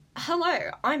Hello,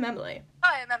 I'm Emily.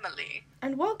 Hi, I'm Emily.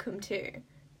 And welcome to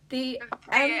the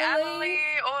Emily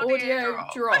audio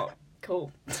drop.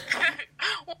 Cool.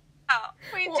 Wow,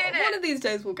 we did it. One of these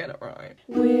days we'll get it right.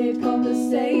 Weird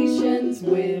conversations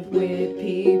with weird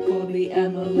people, the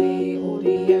Emily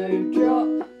audio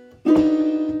drop.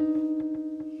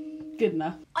 Good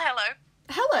enough. Hello.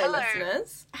 Hello,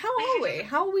 listeners. How are we?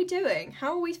 How are we doing?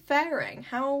 How are we faring?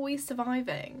 How are we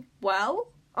surviving? Well,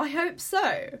 I hope so.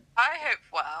 I hope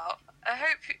well. I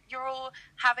hope you're all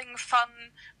having fun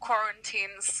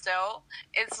quarantine still.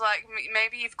 It's like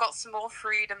maybe you've got some more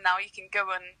freedom now. You can go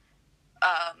and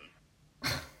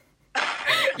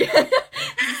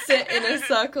sit in a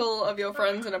circle of your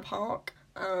friends in a park.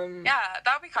 Yeah,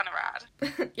 that would be kind of rad.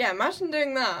 Yeah, imagine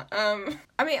doing that.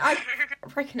 I mean, I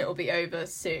reckon it'll be over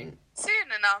soon.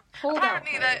 Soon enough.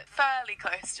 Apparently they're fairly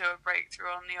close to a breakthrough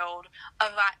on the old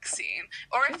vaccine.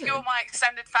 Or if you're my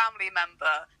extended family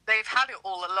member, they've had it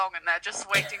all along and they're just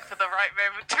waiting for the right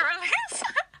moment to release.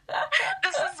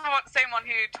 This is the same one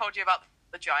who told you about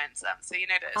the Giants then, so you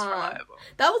know that it's reliable.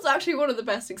 That was actually one of the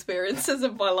best experiences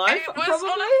of my life, It was probably.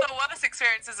 one of the worst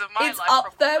experiences of my life, It's up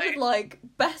probably. there with, like,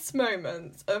 best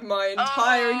moments of my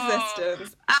entire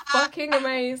existence. Fucking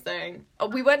amazing.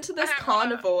 We went to this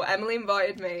carnival, Emily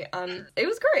invited me, and it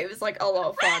was great. It was, like, a lot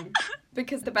of fun.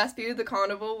 Because the best view of the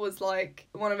carnival was, like,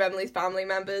 one of Emily's family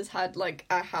members had, like,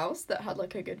 a house that had,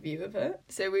 like, a good view of it.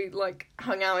 So we, like,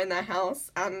 hung out in their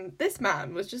house, and this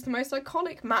man was just the most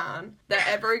iconic man that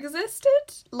ever existed.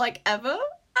 Like, ever.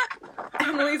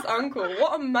 Emily's uncle.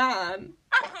 What a man.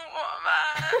 What a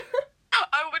man.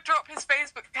 I would drop his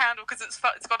Facebook handle because it's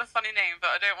got a funny name, but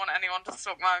I don't want anyone to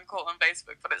stalk my uncle on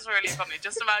Facebook, but it's really funny.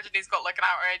 Just imagine he's got, like, an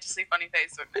outrageously funny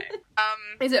Facebook name.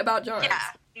 Is it about giants?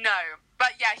 Yeah, no.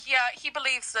 But yeah, he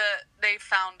believes that they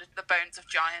found the bones of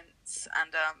giants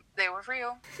and they were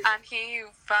real. And he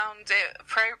found it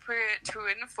appropriate to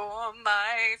inform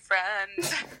my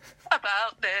friend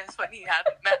about this when he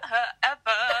hadn't met her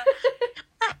ever.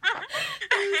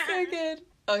 It was so good.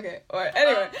 Okay, alright,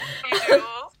 anyway.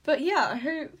 But yeah, I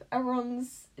hope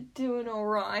everyone's doing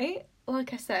alright.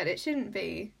 Like I said, it shouldn't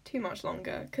be too much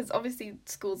longer, because obviously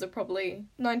schools are probably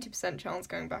 90% chance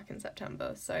going back in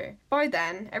September, so by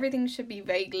then, everything should be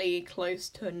vaguely close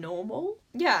to normal.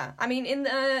 Yeah, I mean, in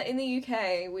the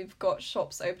UK, we've got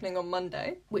shops opening on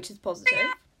Monday, which is positive.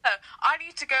 Yeah. I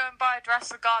need to go and buy a dress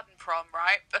for garden prom,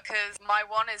 right? Because my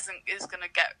one is going to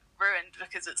get ruined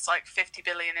because it's like 50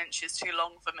 billion inches too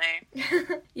long for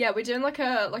me. Yeah, we're doing like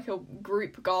a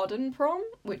group garden prom,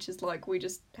 which is like we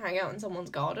just hang out in someone's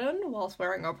garden whilst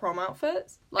wearing our prom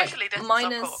outfits. Like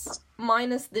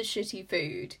minus the shitty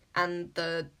food and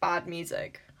the bad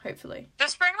music, hopefully.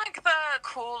 Just bring like the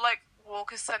cool like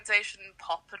Walker's Sensation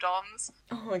poppadoms.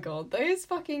 Oh my god, those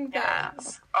fucking things.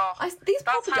 Yes. Oh, these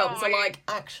poppadoms are like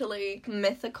actually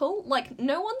mythical. Like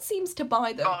no one seems to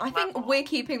buy them. I think we're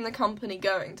keeping the company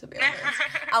going, to be honest.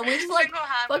 And we just like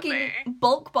fucking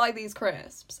bulk buy these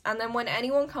crisps, and then when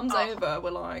anyone comes over,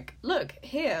 we're like, look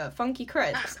here, funky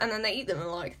crisps, and then they eat them and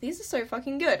like, these are so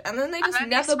fucking good, and then they just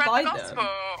never buy them.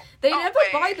 They never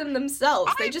buy them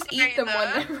themselves. They just eat them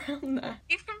when they're around there.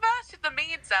 You've converted the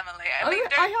means, Emily.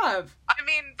 I have. I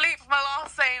mean, bleep my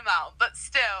last name out, but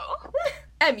still.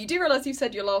 Em, you do realise you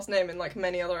said your last name in, like,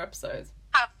 many other episodes.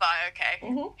 Have I? Okay.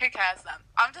 Mm-hmm. Who cares then?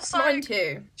 I'm just like... Mine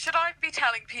too. Should I be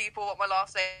telling people what my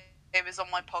last name is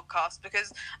on my podcast?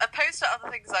 Because opposed to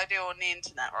other things I do on the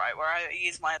internet, right, where I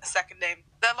use my second name,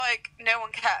 they're like, no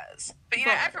one cares. But, you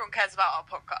know, everyone cares about our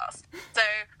podcast. So,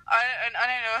 I don't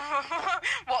know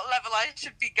what level I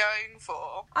should be going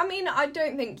for. I mean, I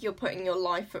don't think you're putting your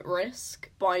life at risk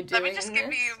by doing this. Let me just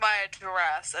give you my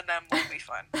address and then we'll be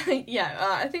fine. Yeah,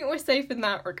 I think we're safe in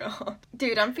that regard.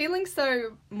 Dude, I'm feeling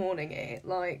so morning-y.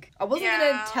 Like, I wasn't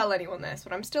gonna tell anyone this,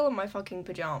 but I'm still in my fucking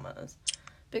pyjamas.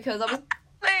 Because I was...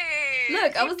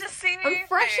 Look, I'm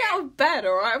fresh out of bed,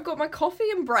 alright? I've got my coffee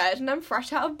and bread, and I'm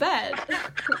fresh out of bed.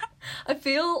 I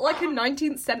feel like a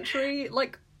 19th century,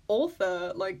 like,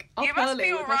 author, like, up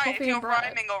early with my coffee and bread. You must be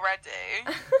alright if you're rhyming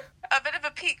already. A bit of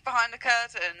a peek behind the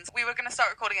curtains. We were going to start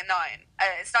recording at 9.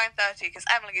 It's 9:30, because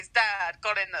Emily's dad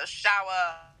got in the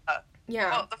shower.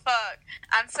 Yeah. What the fuck?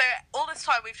 And so all this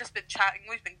time we've just been chatting,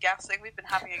 we've been gassing, we've been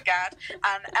having a gad,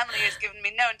 and Emily has given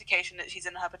me no indication that she's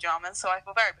in her pyjamas, so I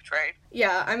feel very betrayed.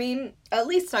 Yeah, I mean, at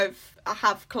least I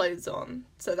have clothes on,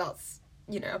 so that's,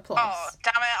 you know, a plus. Oh,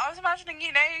 damn it, I was imagining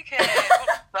you naked. What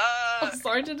the fuck? I'm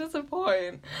sorry to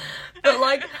disappoint. But,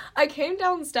 like, I came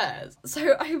downstairs,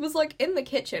 so I was, like, in the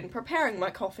kitchen preparing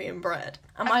my coffee and bread,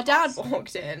 and my dad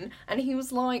walked in, and he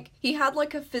was like, he had,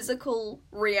 like, a physical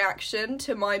reaction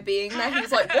to my being there. He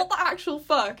was like, what the actual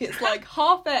fuck? It's, like,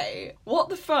 8:30. What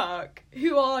the fuck?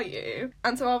 Who are you?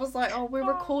 And so I was like, oh, we're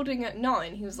recording at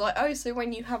 9. He was like, oh, so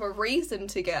when you have a reason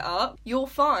to get up, you're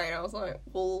fine. I was like,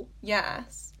 well,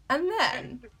 yes. And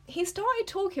then he started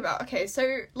talking about, okay,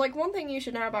 so, like, one thing you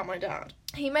should know about my dad,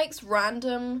 he makes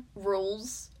random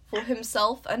rules for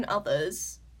himself and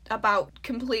others about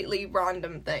completely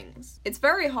random things. It's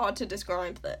very hard to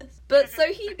describe this. But so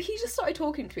he just started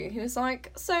talking to me. He was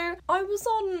like, so I was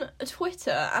on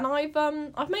Twitter and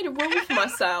I've made a rule for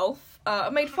myself. I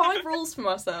made 5 rules for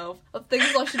myself of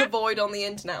things I should avoid on the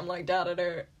internet. I'm like, Dad,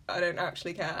 I don't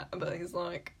actually care. But he's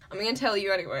like, I'm gonna tell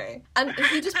you anyway. And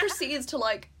he just proceeds to,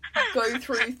 like, go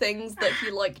through things that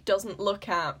he, like, doesn't look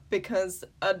at because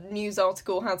a news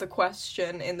article has a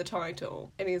question in the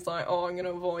title. And he's like, oh, I'm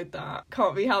gonna avoid that.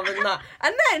 Can't be having that.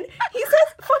 And then he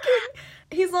says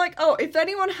he's like, oh, if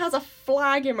anyone has a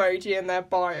flag emoji in their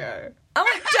bio. I'm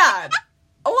like, Dad,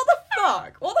 what the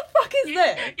fuck? What the fuck is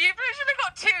this? You've literally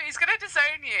got 2. He's gonna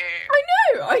disown you.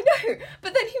 I know.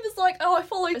 But then he was like, oh, I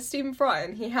follow Stephen Fry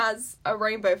and he has a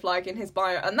rainbow flag in his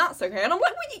bio and that's okay. And I'm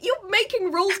like, what, you're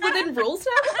making rules within rules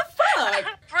now? What the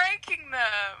fuck? Breaking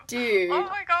them. Dude. Oh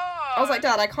my god. I was like,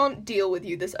 Dad, I can't deal with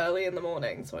you this early in the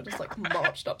morning. So I just, like,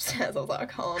 marched upstairs. I was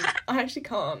like, I actually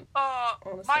can't. Oh,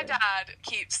 honestly. My dad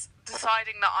keeps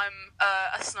deciding that I'm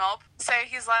a snob. So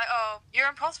he's like, oh, you're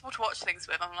impossible to watch things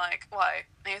with. I'm like, why?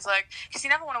 And he's like, because you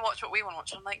never want to watch what we want to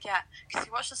watch. I'm like, yeah, because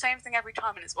you watch the same thing every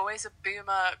time and it's always a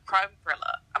boomer crime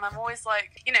thriller. And I'm always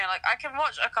like, you know, like, I can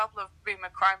watch a couple of boomer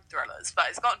crime thrillers, but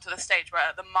it's gotten to the stage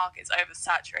where the market's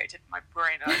oversaturated in my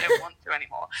brain and I don't want to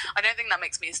anymore. I don't think that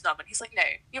makes me a snob. And he's like, no,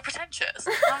 you're pretentious.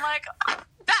 And I'm like, oh,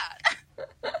 Dad.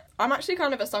 I'm actually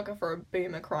kind of a sucker for a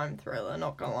boomer crime thriller,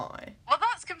 not gonna lie. Well,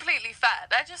 that's completely fair.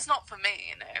 They're just not for me,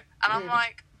 you know? And I'm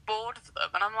like, bored of them.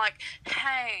 And I'm like,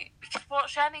 hey, we could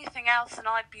watch anything else and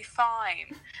I'd be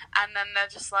fine. And then they're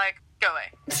just like, go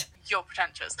away. You're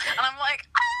pretentious. And I'm like,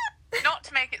 not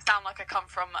to make it sound like I come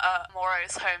from a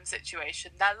Moro's home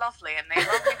situation. They're lovely and they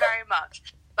love me very much.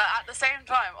 But at the same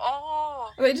time,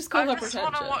 they just call her I just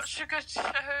want to watch a good show.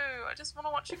 I just want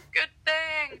to watch a good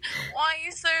thing. Why are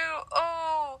you so,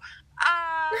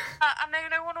 and they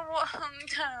don't want to watch.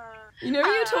 You know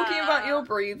when you're talking about your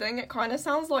breathing, it kind of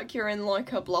sounds like you're in,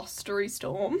 like, a blustery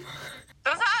storm.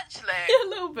 Does it actually? Yeah, a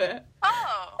little bit.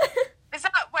 Oh. Is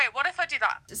that, wait, what if I do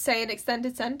that? Just say an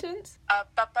extended sentence.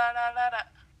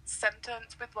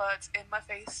 Sentence with words in my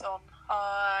face on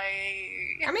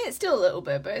high. I mean, it's still a little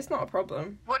bit, but it's not a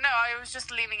problem. Well, no, I was just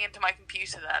leaning into my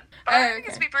computer then. But I don't think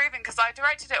it's me breathing because I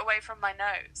directed it away from my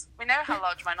nose. We know how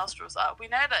large my nostrils are. We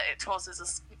know that it causes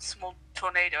a small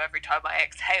tornado every time I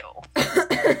exhale.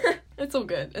 It's all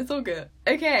good. It's all good.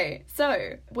 Okay,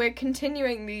 so we're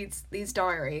continuing these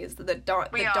diaries, the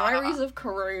Diaries of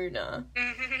Corona.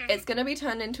 It's going to be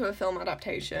turned into a film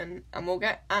adaptation, and we'll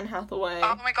get Anne Hathaway.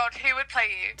 Oh my god, who would play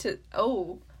you?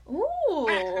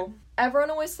 Ooh.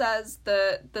 Everyone always says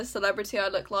that the celebrity I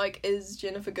look like is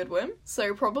Jennifer Goodwin,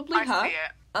 so probably her. I see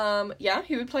it. Yeah,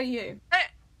 who would play you?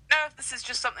 No, this is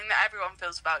just something that everyone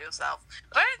feels about yourself.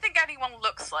 But I don't think anyone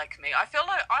looks like me. I feel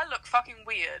like I look fucking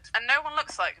weird, and no one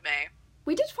looks like me.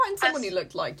 We did find someone who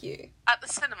looked like you. At the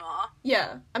cinema?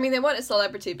 Yeah. I mean, they weren't a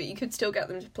celebrity, but you could still get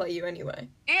them to play you anyway.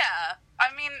 Yeah.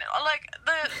 I mean, like,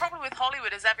 the problem with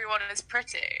Hollywood is everyone is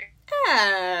pretty.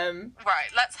 Right,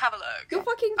 let's have a look. You're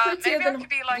fucking prettier than,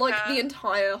 like the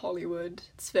entire Hollywood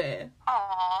sphere.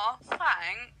 Aw,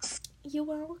 thanks. You're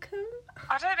welcome.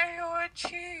 I don't know who I would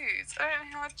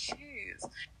choose.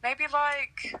 Maybe,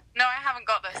 like... No, I haven't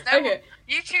got this. No, okay.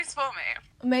 You choose for me.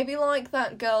 Maybe, like,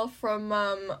 that girl from,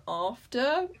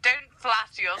 After? Don't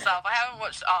flatter yourself. I haven't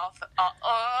watched Arthur.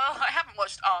 I haven't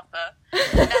watched Arthur.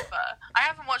 Never. I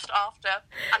haven't watched After.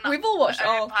 And we've all watched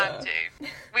Arthur. Plan to.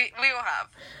 We all have.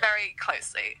 Very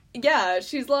closely. Yeah,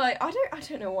 she's like... I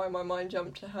don't know why my mind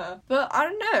jumped to her. But I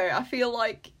don't know. I feel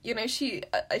like, you know, she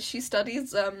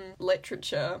studies,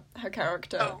 literature, her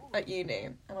character, at uni.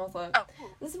 And I was like,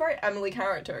 this is a very Emily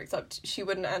character, except she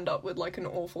wouldn't end up with, like, an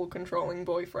awful controlling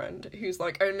boyfriend whose,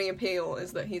 like, only appeal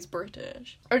is that he's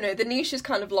British. Oh no, the niche is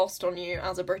kind of lost on you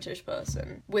as a British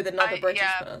person with another British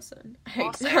person. I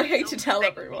hate to tell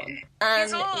everyone. And,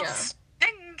 he's all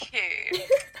stinky.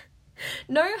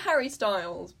 No Harry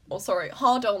Styles.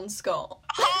 Hard On Scott.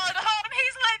 Hard On?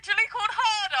 He's literally called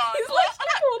Hard On. He's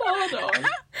literally called Hard On.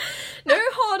 No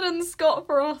Hard On Scott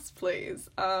for us, please.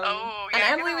 And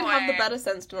Emily would have the better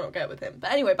sense to not get with him.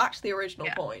 But anyway, back to the original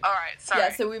point. Alright, sorry.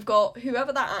 Yeah, so we've got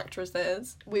whoever that actress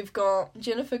is. We've got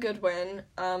Ginnifer Goodwin.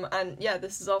 And yeah,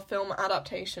 this is our film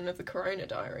adaptation of the Corona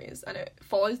Diaries. And it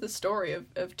follows the story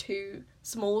of two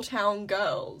small town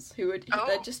girls they're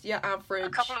just average. A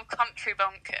couple of country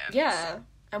bumpkins. Yeah.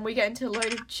 And we get into a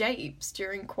load of japes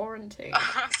during quarantine.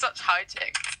 Such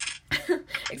hijinks.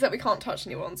 Except we can't touch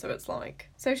anyone, so it's like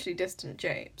socially distant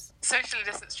japes. Socially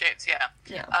distant japes, yeah.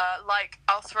 Yeah.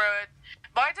 I'll throw it.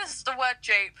 Why does the word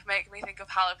jape make me think of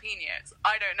jalapenos?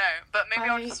 I don't know, but maybe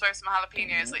I'll just throw some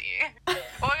jalapenos at you.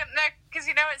 Well, no, because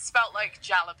you know it's spelt like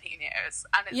jalapenos,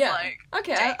 and it's like...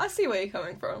 Okay, I see where you're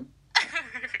coming from.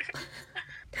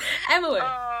 Emily.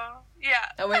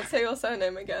 Yeah. I won't say your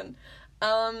surname again.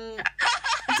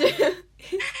 If it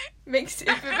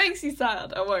makes you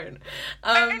sad, I won't.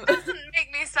 It doesn't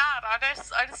make me sad. I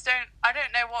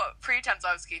don't know what pretense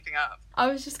I was keeping up. I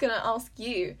was just gonna ask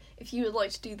you if you would like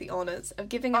to do the honours of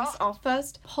giving us our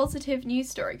first positive news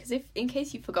story, because in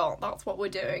case you forgot, that's what we're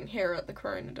doing here at the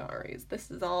Corona Diaries.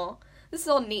 This is our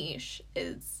niche.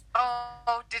 Did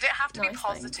it have to be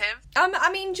positive?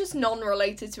 I mean, just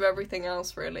non-related to everything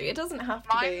else, really. It doesn't have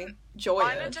to be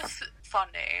joyous. Mine are just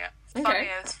funny. Okay. Funny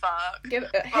as fuck.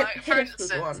 For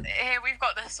instance, here we've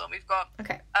got this one. We've got...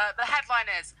 Okay. The headline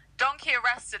is, Donkey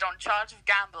arrested on charge of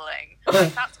gambling.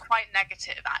 That's quite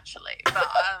negative, actually. But,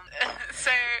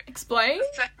 so... Explain?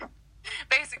 So,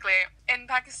 basically, in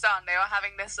Pakistan, they were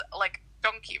having this,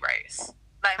 donkey race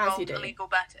that involved illegal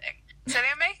betting. So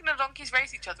they were making the donkeys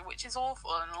race each other, which is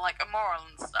awful and, immoral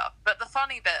and stuff. But the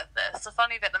funny bit of this, the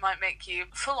funny bit that might make you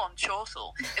full-on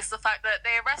chortle, is the fact that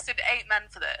they arrested 8 men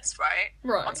for this, right?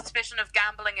 Right. On suspicion of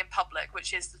gambling in public,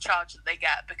 which is the charge that they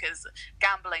get, because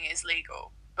gambling is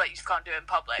legal, but you just can't do it in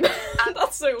public. And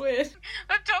that's so weird.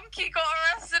 The donkey got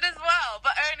arrested as well,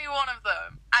 but only one of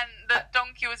them. And the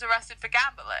donkey was arrested for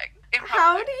gambling in public.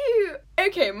 How do you...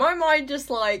 Okay, my mind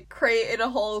just, created a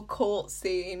whole court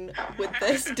scene with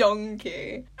this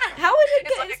donkey. How would it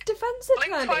get its defense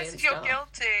attorney twice and if you're stuff?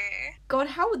 guilty. God,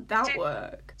 how would that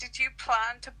work? Did you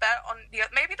plan to bet on...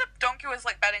 Maybe the donkey was,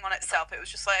 betting on itself. It was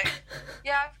just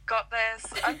yeah, I've got this.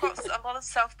 I've got a lot of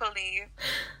self-belief.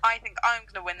 I think I'm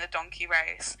going to win the donkey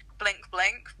race. Blink,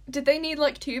 blink. Did they need,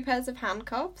 2 pairs of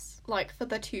handcuffs? For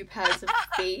the 2 pairs of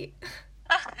feet?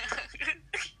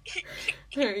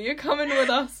 You're coming with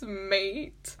us,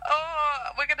 mate. Oh,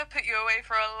 we're gonna put you away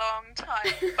for a long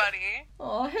time, buddy.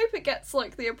 Oh, I hope it gets,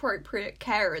 the appropriate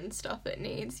care and stuff it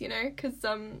needs, because,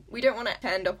 we don't want it to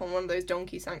end up on one of those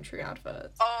donkey sanctuary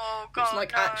adverts. Oh, God,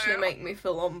 which, actually make me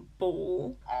feel on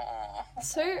ball. Oh.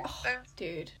 So,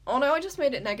 dude. Oh, no, I just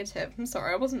made it negative. I'm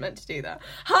sorry, I wasn't meant to do that.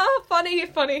 Ha! Funny,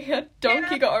 a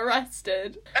donkey got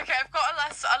arrested. Okay, I've got a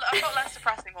less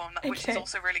depressing one, which is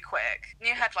also really quick.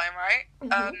 New headline, right?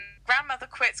 Mm-hmm. Grandmother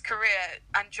quits career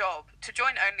and job to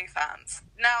join OnlyFans.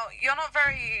 Now, you're not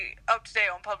very up to date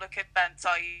on public events,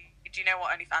 are you? Do you know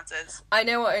what OnlyFans is? I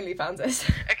know what OnlyFans is.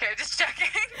 Okay, just checking.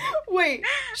 Wait,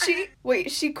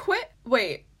 she quit?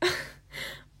 Wait,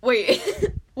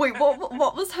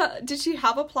 what was her... Did she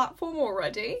have a platform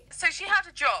already? So she had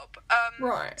a job.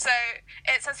 Right. So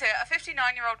it says here, a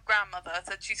 59-year-old grandmother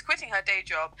said she's quitting her day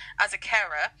job as a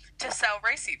carer to sell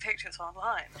racy pictures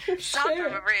online. Sandra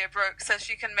Maria Brooks says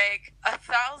she can make $1,000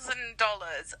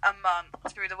 a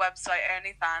month through the website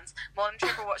OnlyFans, more than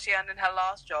triple what she earned in her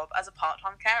last job as a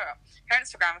part-time carer. Her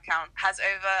Instagram account has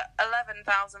over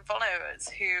 11,000 followers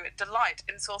who delight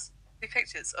in sourcing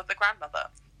pictures of the grandmother.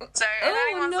 So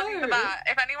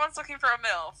if anyone's looking for a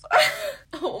MILF,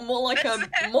 more like a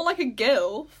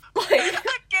gilf. A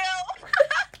gilf.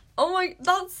 Oh my,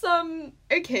 that's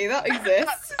okay, that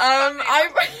exists. Oh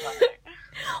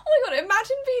my god,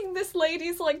 imagine being this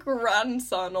lady's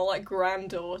grandson or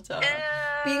granddaughter.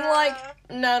 Being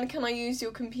Nan, can I use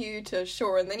your computer?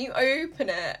 Sure. And then you open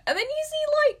it and then you see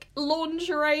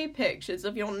lingerie pictures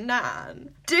of your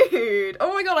Nan. Dude,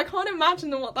 oh my god, I can't imagine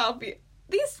what that would be.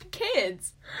 These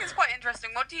kids. It's quite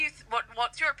interesting. What's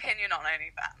your opinion on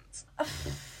OnlyFans?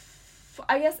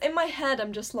 I guess in my head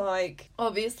I'm just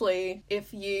obviously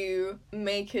if you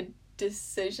make a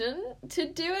decision to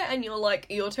do it and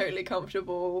you're totally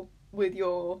comfortable with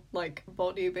your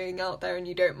body being out there and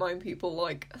you don't mind people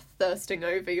thirsting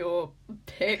over your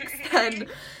pics, then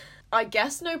I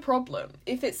guess no problem.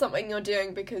 If it's something you're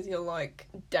doing because you're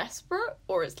desperate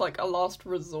or it's a last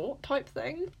resort type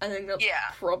thing, I think that's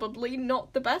probably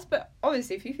not the best. But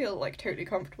obviously if you feel totally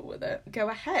comfortable with it, go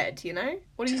ahead,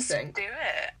 What do you think? Do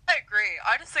it. I agree.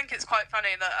 I just think it's quite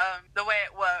funny that the way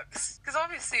it works, because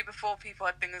obviously before people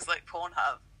had things like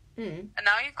Pornhub, and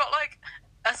now you've got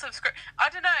a subscription. I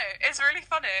don't know. It's really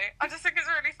funny. I just think it's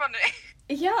really funny.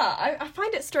 Yeah, I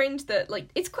find it strange that, like,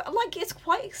 it's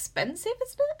quite expensive,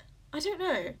 isn't it? I don't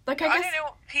know. Like, I guess... don't know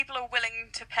what people are willing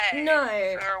to pay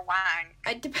for a wank.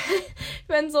 It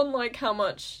depends on, like, how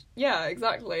much... Yeah,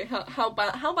 exactly. How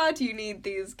bad do you need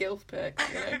these gilf pics,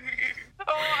 you know?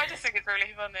 I just think it's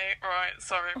really funny. Right,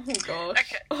 sorry. Oh,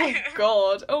 gosh. Okay. Oh,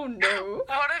 God. Oh, no.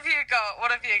 What have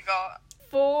you got?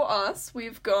 For us,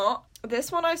 we've got...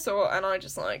 This one I saw, and I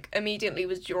just, like, immediately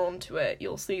was drawn to it.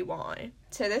 You'll see why.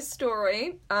 So this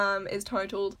story is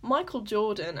titled, Michael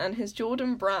Jordan and his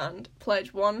Jordan brand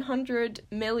pledge $100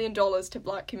 million to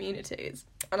black communities.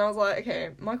 And I was like, okay,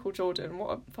 Michael Jordan,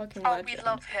 what a fucking legend. We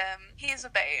love him. He's a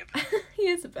babe. He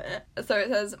is a bit. So it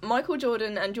says, Michael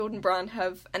Jordan and Jordan Brand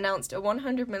have announced a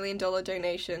 $100 million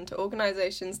donation to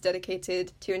organisations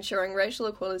dedicated to ensuring racial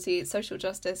equality, social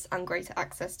justice, and greater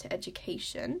access to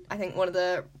education. I think one of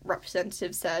the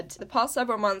representatives said, the past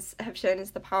several months have shown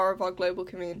us the power of our global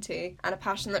community and a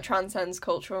passion that transcends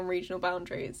cultural and regional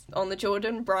boundaries. On the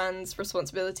Jordan Brand's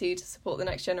responsibility to support the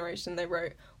next generation, they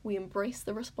wrote, we embrace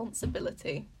the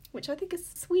responsibility, which I think is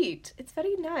sweet. It's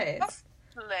very nice.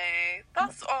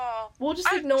 That's all. We'll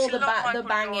just ignore the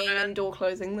banging Jordan. And door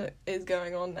closing that is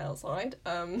going on outside.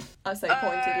 I say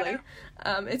pointedly.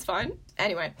 It's fine.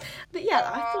 Anyway. But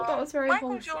yeah, I thought that was very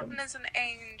Michael wholesome. Jordan is an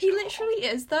angel. He literally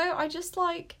is, though. I just,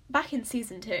 like, back in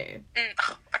season 2.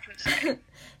 Back in season 2.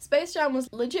 Space Jam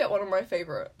was legit one of my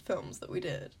favourite films that we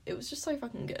did. It was just so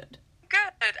fucking good.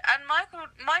 Good, and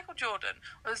Michael Jordan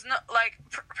was not like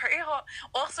pretty hot.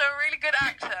 Also, a really good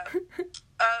actor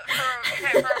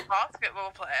for a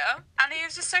basketball player, and he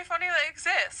was just so funny that it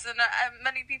exists, and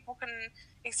many people can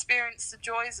experience the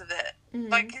joys of it. Mm-hmm.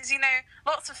 Like, because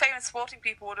lots of famous sporting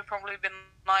people would have probably been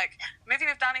like, movie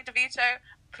with Danny DeVito,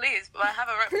 please, but I have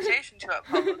a reputation to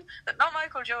uphold. But not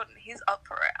Michael Jordan. He's up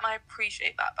for it, and I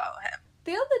appreciate that about him.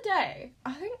 The other day,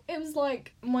 I think it was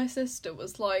like, my sister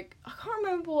was like, I can't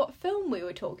remember what film we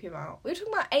were talking about. We were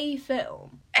talking about a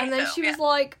film. And then she was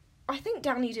like, I think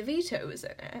Danny DeVito was in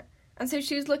it. And so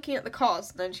she was looking at the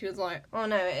cast, and then she was like, oh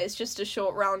no, it's just a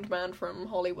short round man from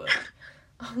Hollywood.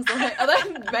 I was like, are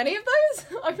there many of those?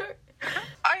 I don't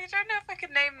know if I could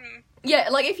name... Yeah,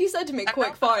 like, if you said to me,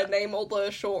 quick fire, name all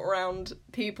the short round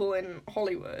people in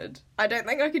Hollywood, I don't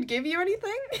think I could give you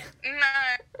anything.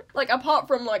 No. Like, apart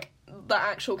from, like, the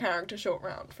actual character short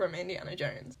round from Indiana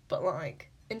Jones. But,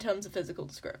 like, in terms of physical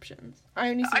descriptions, I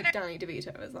only see Danny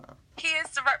DeVito as that. He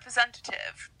is the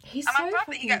representative. He's and so I'm glad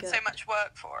that he gets good. so much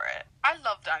work for it. I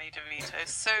love Danny DeVito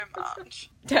so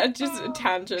much. Just a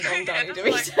tangent on Danny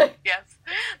DeVito. Yes.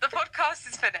 The podcast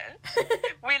is finished.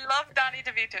 We love Danny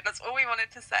DeVito. That's all we wanted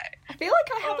to say. I feel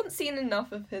like I haven't seen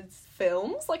enough of his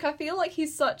films. Like, I feel like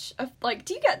he's such a... Like,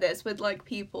 do you get this with, like,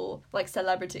 people, like,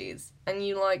 celebrities? And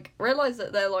you, like, realise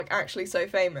that they're, like, actually so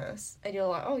famous. And you're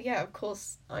like, oh, yeah, of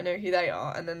course I know who they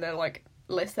are. And then they're, like,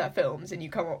 list their films and you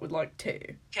come up with, like, 2.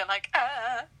 You're like,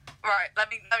 Right, let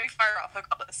me fire up. I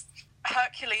got this.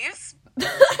 Hercules.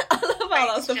 I love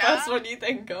how that's the first one you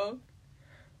think of.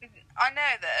 I know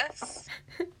this.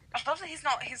 I love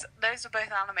that those are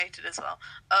both animated as well.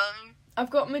 I've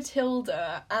got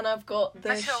Matilda, and I've got the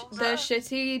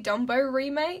shitty Dumbo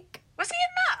remake. Was he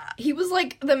in that? He was,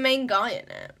 like, the main guy in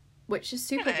it, which is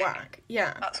super whack.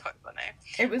 Yeah. That's quite funny.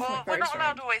 It was like, we're very not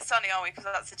allowed Always Sunny, are we? Because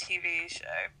that's a TV show.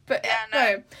 But yeah,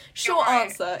 no. Short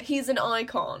answer, he's an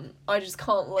icon. I just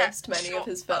can't list many of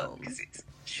his films.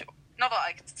 Sure. Not that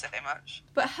I can say much.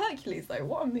 But Hercules, though,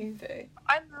 what a movie.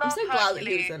 I love I'm so Hercules. glad that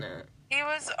he was in it. He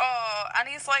was, and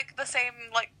he's like the same,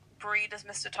 like, breed as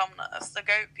Mr. Tumnus, the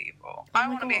goat people. I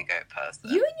want to be a goat person.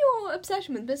 You and your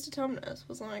obsession with Mr. Tumnus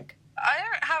was like... I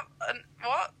don't have...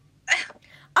 what?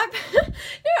 I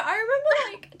remember,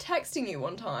 like, texting you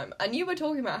one time, and you were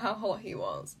talking about how hot he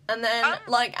was. And then,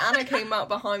 like, Anna came up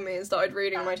behind me and started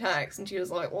reading my text, and she was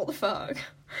like, what the fuck?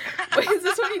 Wait, is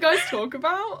this what you guys talk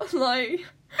about? Like,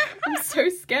 I'm so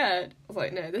scared. I was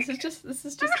like, no, this is just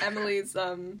Emily's,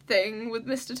 thing with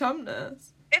Mr.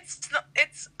 Tumnus.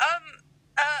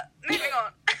 Moving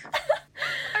on.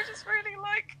 I just really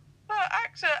like that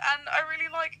actor, and I really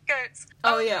like goats.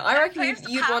 Oh yeah, I reckon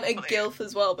you'd want a gilf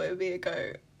as well, but it would be a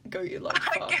goat. Goat you like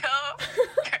fuck. A gilf?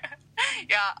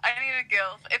 Yeah, I need a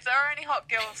gilf. If there are any hot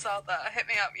gilfs out there, hit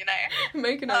me up,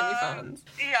 Make an OnlyFans.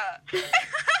 Yeah.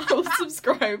 I'll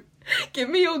subscribe. Give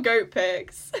me your goat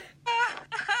pics.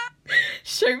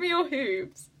 Show me your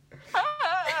hoops.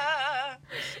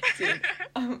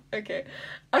 Okay.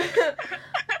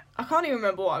 I can't even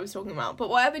remember what I was talking about, but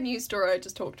whatever news story I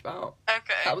just talked about.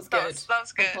 Okay. That was good. That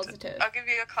was good. Positive. I'll give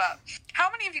you a clap. How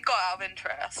many have you got out of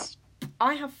interest?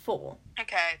 I have 4.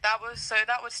 Okay, that was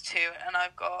 2, and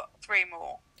I've got 3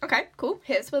 more. Okay, cool.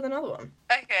 Hit us with another one.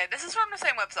 Okay, this is from the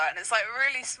same website, and it's like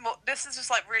really small. This is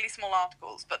just like really small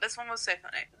articles, but this one was so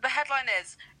funny. The headline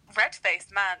is,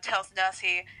 "Red-faced man tells nurse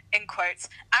he, in quotes,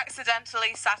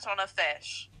 accidentally sat on a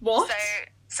fish." What?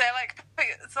 So like,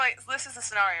 it's like, this is the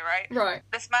scenario, right? Right.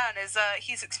 This man is,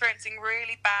 he's experiencing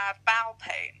really bad bowel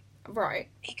pain. Right.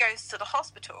 He goes to the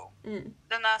hospital.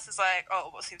 The nurse is like, "Oh,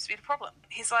 what seems to be the problem?"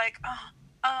 He's like,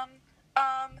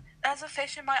 "There's a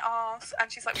fish in my arse,"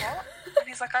 and she's like, "What?" And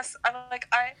he's like, I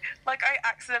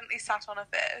accidentally sat on a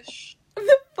fish."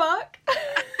 The fuck?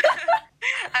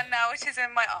 And now it is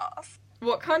in my arse.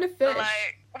 What kind of fish?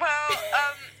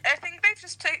 I think they've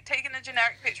just taken a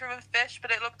generic picture of a fish,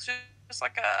 but it looks just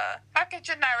like a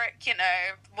generic,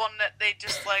 one that they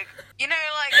just like,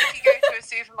 like if you go to a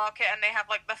supermarket and they have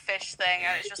like the fish thing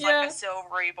and it's just like a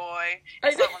silvery boy.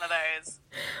 It's like one of those.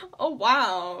 Oh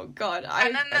wow, God!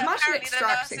 And then apparently the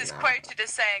nurse is that. quoted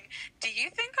as saying, "Do you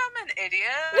think I'm an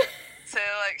idiot?" So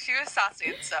like she was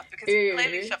sassy and stuff because he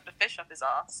clearly shoved a fish up his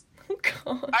ass. Oh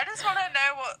God! I just want to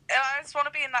know I just want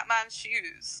to be in that man's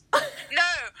shoes. No. I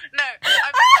mean,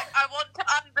 like, I want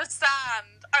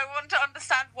to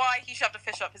understand why he shoved a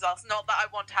fish up his ass, not that I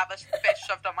want to have a fish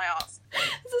shoved up my ass.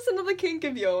 Is this another kink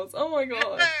of yours? Oh my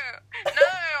God! No,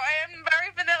 I am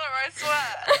very vanilla, I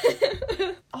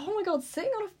swear. Oh my God,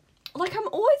 sitting on a... Like, I'm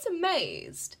always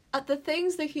amazed at the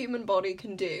things the human body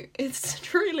can do. It's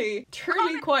truly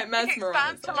quite mesmerising.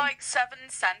 Expand to like 7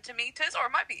 centimeters, or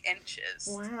it might be inches.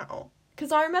 Wow.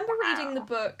 Because I remember reading the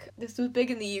book, this was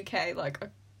big in the UK, like a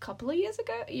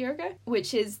year ago,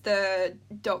 which is the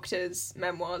Doctor's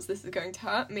Memoirs, This Is Going to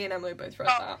Hurt. Me and Emily both read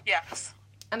that. Yes.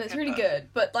 And it's really good.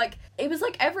 But, like, it was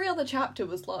like every other chapter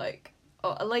was like,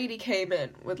 a lady came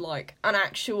in with, like, an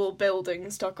actual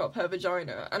building stuck up her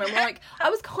vagina. And I'm like,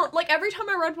 every time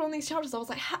I read one of these chapters, I was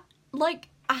like, how?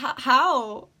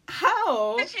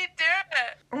 How? Did she do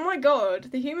it? Oh my God,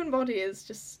 the human body is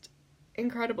just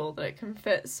incredible that it can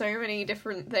fit so many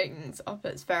different things up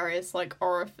its various, like,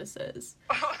 orifices.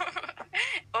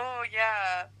 Oh,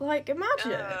 yeah. Like,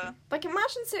 imagine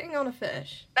sitting on a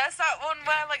fish. There's that one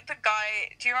where, like, the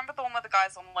guy... Do you remember the one where the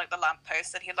guy's on, like, the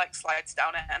lamppost and he, like, slides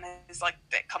down it and his, like,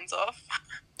 dick comes off?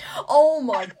 Oh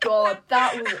my God,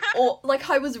 that was... like,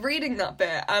 I was reading that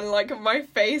bit and, like, my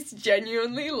face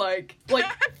genuinely, like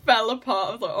fell apart.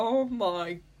 I was like, oh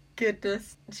my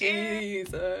goodness,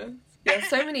 Jesus. Yeah,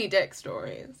 so many dick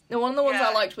stories. Now, one of the ones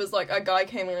I liked was, like, a guy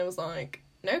came in and was like,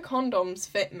 "No condoms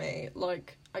fit me,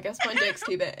 like... I guess my dick's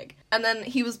too big." And then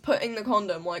he was putting the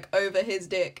condom, like, over his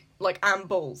dick, like, and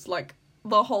balls, like,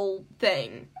 the whole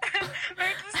thing.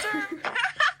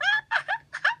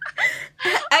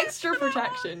 Extra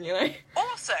protection,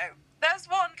 Also, there's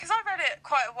one, because I read it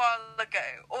quite a while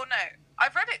ago, or no,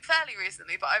 I've read it fairly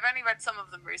recently, but I've only read some of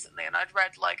them recently, and I'd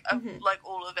read, like, like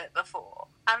all of it before.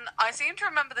 And I seem to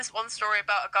remember this one story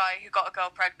about a guy who got a girl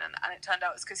pregnant, and it turned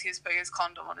out it's because he was putting his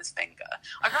condom on his finger.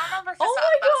 I can't remember if that's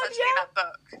actually in that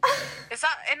book. Is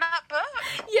that in that book?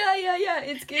 Yeah.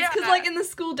 It's because, like, in the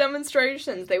school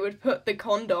demonstrations, they would put the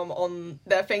condom on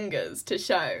their fingers to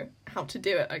show how to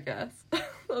do it, I guess.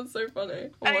 That's so funny.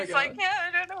 Oh and my he's God. like, yeah,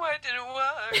 I don't know why it didn't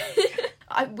work.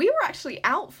 We were actually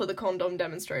out for the condom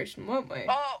demonstration, weren't we?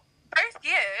 Oh, both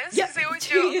years? Yeah, because they always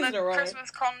do it on the Christmas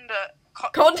condom.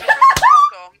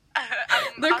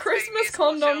 The Christmas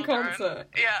condom concert.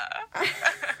 Yeah.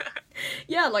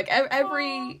 Yeah, like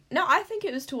every... No, I think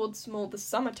it was towards more the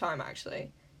summertime,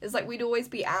 actually. It's like we'd always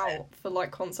be out for, like,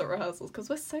 concert rehearsals because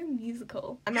we're so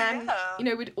musical. And then,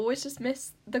 we'd always just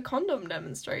miss the condom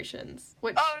demonstrations.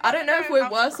 Which, I don't know if we're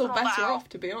worse or better off,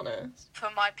 to be honest.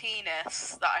 For my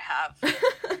penis that I have.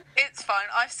 It's fine.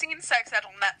 I've seen Sex Ed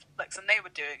on Netflix and they were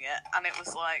doing it. And it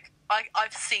was like,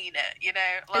 I've seen it,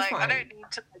 Like, I don't need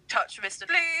to touch Mr.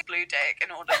 Blue Dick in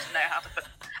order to know how to put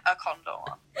a condom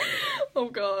on. Oh,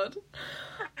 God.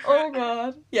 Oh,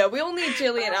 God. Yeah, we all need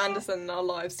Gillian Anderson in our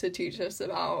lives to teach us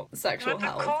about sexual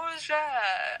health. Of course,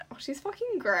 yeah. Oh, she's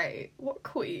fucking great. What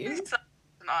queen. She's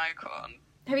an icon.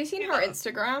 Have you seen her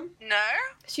Instagram? No.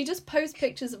 She just posts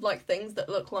pictures of, like, things that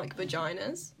look like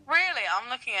vaginas. Really? I'm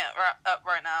looking it up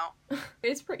right now.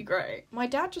 It's pretty great. My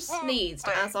dad just sneezed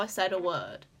as I said a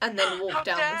word and then walked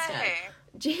down the stairs.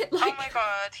 Oh my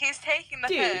God, he's taking the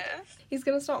piss. He's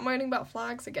gonna start moaning about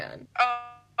flags again.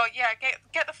 Oh yeah,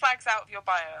 get the flags out of your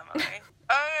bio, Emily.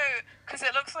 Oh, because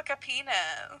it looks like a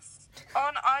penis. Oh,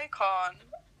 an icon.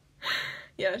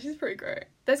 Yeah, she's pretty great.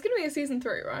 There's going to be a season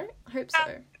 3, right? I hope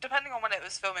so. Depending on when it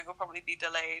was filming, will probably be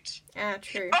delayed. Yeah,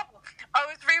 true. Oh, I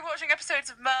was rewatching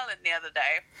episodes of Merlin the other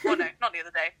day. Well, no, not the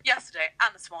other day. Yesterday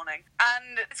and this morning.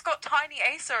 And it's got Tiny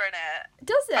Asa in it.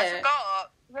 Does it? I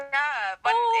forgot. Yeah,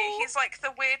 when he's like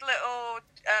the weird little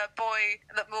boy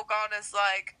that Morgana's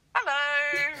like,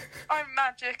 hello, I'm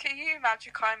magic. Are you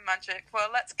magic? I'm magic. Well,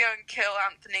 let's go and kill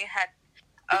Anthony Head.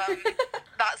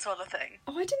 That sort of thing.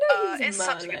 Oh, I didn't know he was It's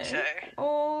such a good show.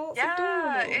 Oh, that's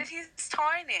adorable. He's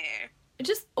tiny.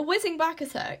 Just whizzing back a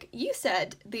sec, you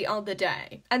said the other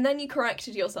day, and then you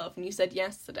corrected yourself and you said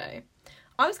yesterday.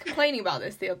 I was complaining about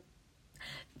this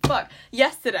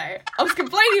yesterday. I was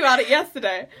complaining about it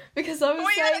yesterday because I was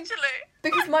saying...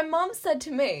 Because my mum said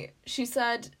to me, she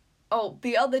said, oh,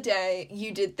 the other day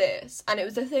you did this, and it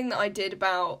was a thing that I did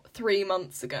about 3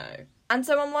 months ago. And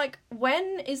so I'm like,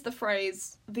 when is the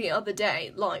phrase the other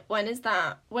day? Like, when is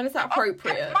that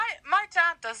appropriate? My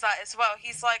dad does that as well.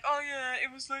 He's like, oh yeah,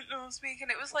 it was like last week,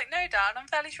 and it was like, no, Dad, I'm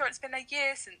fairly sure it's been a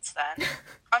year since then.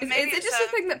 Is it just a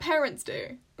thing that parents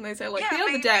do? And they say, like, the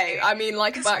other day, I mean,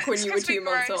 like, back when you were 2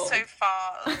 months old. So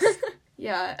fast.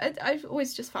 Yeah, I've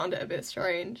always just found it a bit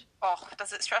strange. Oh,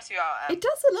 does it stress you out, Em? It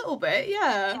does a little bit,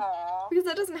 yeah. Aww. Because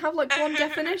it doesn't have, like, one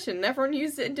definition. Everyone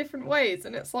uses it in different ways,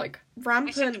 and it's, like,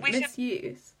 rampant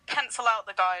misuse. Pencil out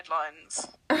the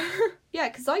guidelines. Yeah,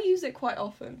 because I use it quite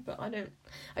often, but I don't...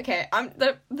 Okay,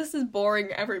 this is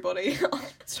boring everybody.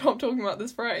 Stop talking about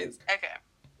this phrase. Okay.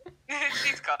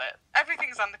 She's got it.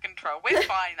 Everything's under control. We're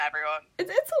fine, everyone.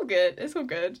 It's all good. It's all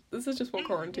good. This is just what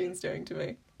quarantine's doing to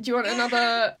me. Do you want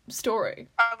another story?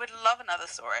 I would love another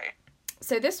story.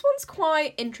 So this one's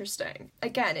quite interesting.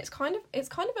 Again, it's kind of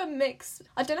a mix.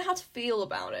 I don't know how to feel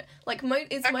about it. Like,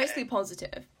 it's mostly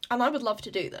positive, and I would love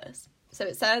to do this. So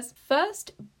it says,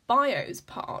 first bios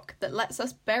park that lets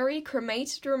us bury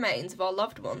cremated remains of our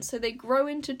loved ones so they grow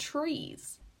into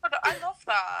trees. I love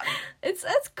that. It's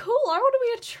cool. I want to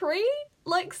be a tree.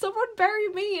 Like, someone bury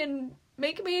me and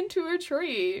make me into a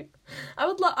tree. I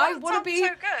want to be. So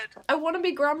good. I want to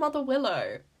be Grandmother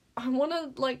Willow. I want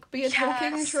to, like, be a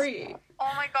talking tree.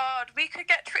 Oh my god, we could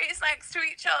get trees next to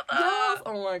each other. Yes!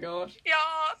 Oh my gosh.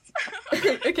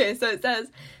 Yes! Okay, so it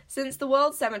says, since the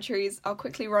world's cemeteries are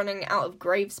quickly running out of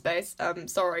grave space,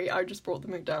 sorry, I just brought the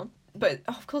mood down. But,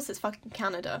 of course, it's fucking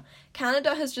Canada.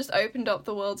 Canada has just opened up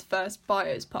the world's first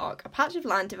bios park, a patch of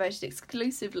land devoted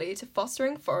exclusively to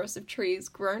fostering forests of trees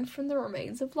grown from the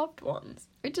remains of loved ones.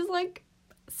 Which is, like,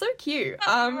 so cute.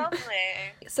 That's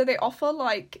lovely. So they offer,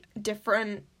 like,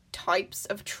 different types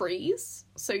of trees,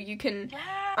 so you can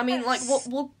I mean, like,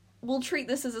 we'll treat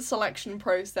this as a selection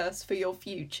process for your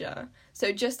future,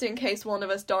 so just in case one of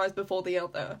us dies before the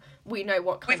other, we know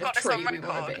what kind of tree we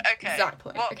want to be. Okay.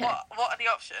 Exactly. What are the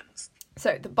options?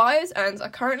 So the bios urns are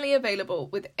currently available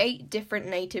with 8 different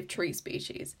native tree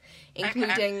species,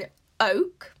 including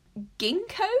oak,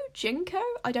 ginkgo,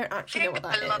 I don't actually know what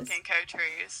that is. I love ginkgo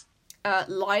trees.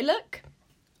 Lilac,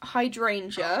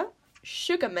 hydrangea,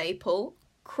 sugar maple,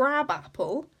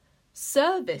 crabapple,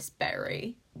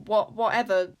 serviceberry,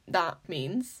 whatever that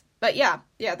means. But yeah,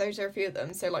 those are a few of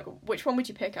them. So, like, which one would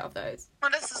you pick out of those?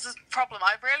 Well, this is the problem.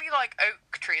 I really like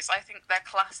oak trees. I think they're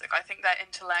classic. I think they're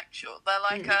intellectual. They're,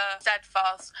 like,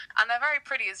 steadfast. And they're very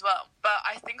pretty as well. But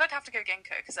I think I'd have to go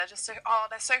ginkgo, because they're just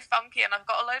they're so funky. And I've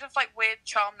got a load of, like, weird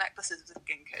charm necklaces with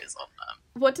ginkgos on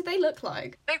them. What do they look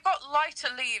like? They've got lighter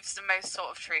leaves than most sort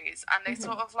of trees. And they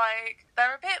sort of, like,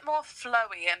 they're a bit more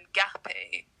flowy and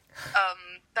gappy.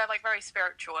 They're, like, very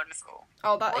spiritual and mystical.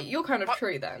 Oh, your kind of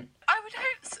tree, then. I would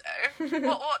hope so.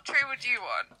 What tree would you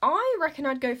want? I reckon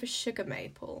I'd go for sugar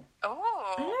maple.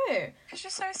 Oh. I know. Because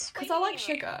you're so sweet. Because I like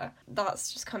sugar.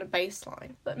 That's just kind of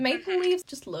baseline. But maple leaves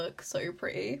just look so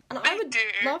pretty. And I would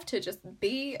love to just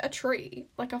be a tree.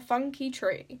 Like a funky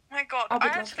tree. Oh my god,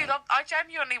 I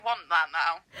genuinely want that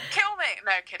now. Kill me!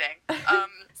 No, kidding.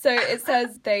 So it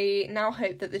says they now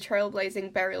hope that the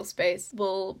trailblazing burial space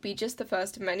will be just the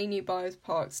first of many new bios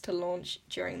parks to launch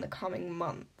during the coming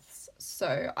months.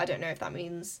 So I don't know if that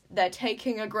means they're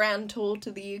taking a grand tour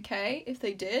to the UK. If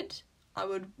they did, I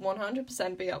would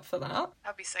 100% be up for that.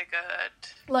 That'd be so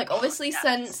good. Like, obviously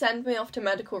send me off to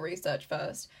medical research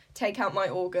first. Take out my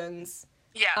organs.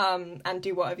 Yeah. And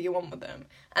do whatever you want with them.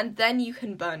 And then you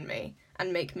can burn me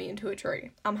and make me into a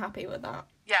tree. I'm happy with that.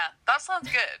 Yeah, that sounds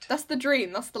good. That's the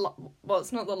dream. That's the well,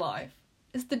 it's not the life.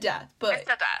 It's the death, but it's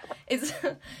the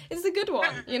death. It's a good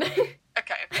one, you know.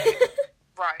 Okay.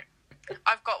 Right.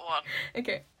 I've got one.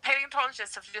 Okay. Paleontology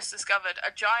paleontologists have just discovered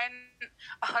a giant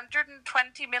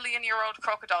 120 million year old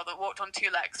crocodile that walked on two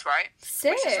legs, right?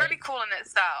 Sick. Which is really cool in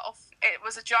itself. It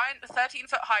was a giant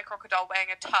 13-foot high crocodile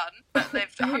weighing a ton that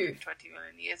lived 120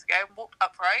 million years ago and walked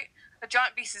upright. The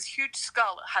giant beast's huge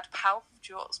skull had powerful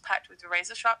jaws packed with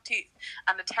razor-sharp teeth,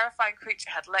 and the terrifying creature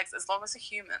had legs as long as a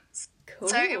human's. Cool.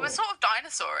 So it was sort of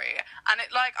dinosaur-y. And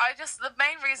the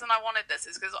main reason I wanted this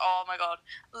is because, oh my god,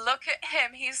 look at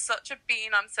him. He's such a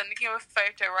bean. I'm sending you a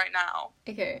photo right now.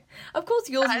 Okay. Of course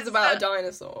yours was about a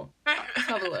dinosaur. Let's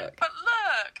have a look. But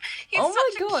look, he's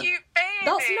such a cute baby.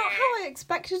 That's not how I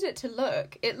expected it to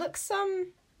look. It looks,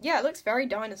 it looks very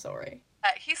dinosaur-y.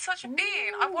 He's such a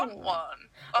bean. I want one.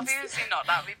 Obviously not.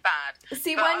 That would be bad.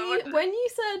 See, when you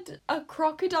said a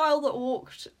crocodile that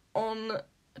walked on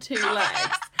two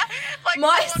legs, like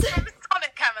my from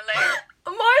Sonic, Emily.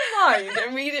 My mind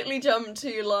immediately jumped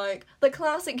to like the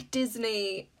classic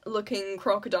Disney-looking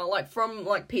crocodile, like from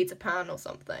like Peter Pan or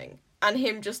something, and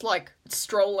him just like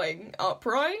strolling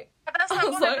upright. But that's I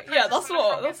was like, yeah, that's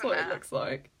what it looks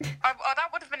like. That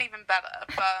would have been even better,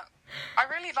 but I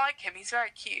really like him. He's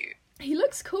very cute. He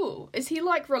looks cool. Is he,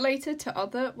 like, related to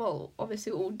other... Well,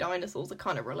 obviously all dinosaurs are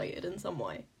kind of related in some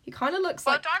way. He kind of looks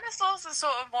like... Well, dinosaurs are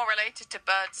sort of more related to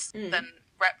birds than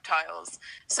reptiles.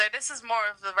 So this is more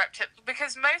of the reptile...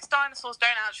 Because most dinosaurs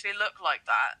don't actually look like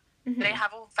that. Mm-hmm. They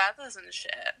have all feathers and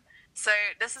shit. So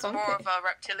this is more of a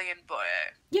reptilian boy.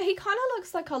 Yeah, he kind of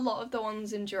looks like a lot of the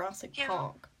ones in Jurassic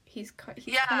Park. He's kind of...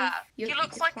 He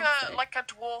looks like a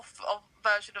dwarf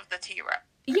version of the T-Rex.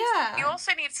 Yeah. You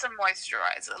also need some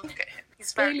moisturiser. Look at him.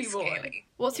 He's very scaly.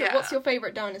 What's your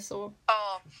favourite dinosaur?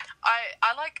 Oh, I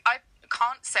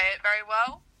can't say it very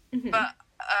well, but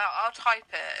I'll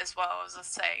type it as well as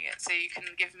saying it, so you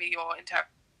can give me your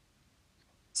interpretation.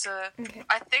 So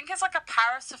I think it's like a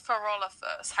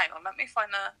Parasaurolophus. Hang on, let me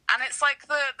find and it's like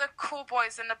the cool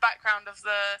boys in the background of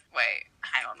the... Wait,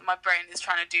 hang on, my brain is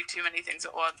trying to do too many things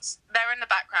at once. They're in the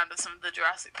background of some of the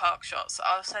Jurassic Park shots.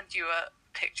 I'll send you a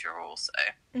picture also.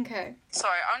 Okay.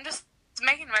 Sorry, I'm just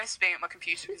making the most of being at my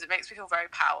computer because it makes me feel very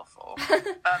powerful.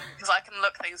 Because I can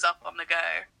look things up on the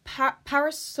go.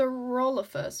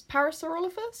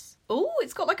 Parasaurolophus? Oh,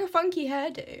 it's got like a funky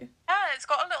hairdo. Yeah, it's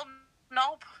got a little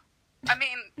knob. I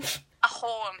mean, a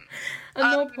horn. A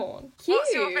knob horn. Cute.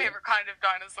 What's your favourite kind of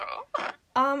dinosaur?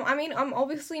 I mean, I'm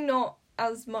obviously not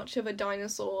as much of a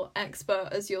dinosaur expert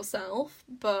as yourself,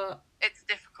 but... It's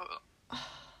difficult. I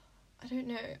don't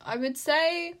know. I would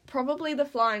say probably the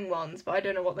flying ones, but I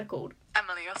don't know what they're called.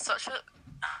 Emily, you're such a...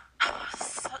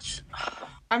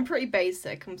 I'm pretty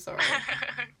basic, I'm sorry.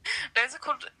 Those are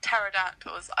called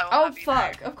pterodactyls.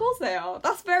 Fuck. Of course they are.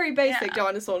 That's very basic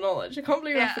dinosaur knowledge. I can't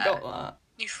believe I forgot that.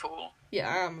 You fool. Yeah,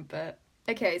 I am a bit.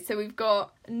 Okay, so we've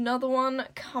got another one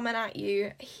coming at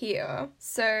you here.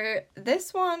 So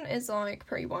this one is like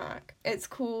pretty whack. It's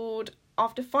called...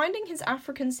 After finding his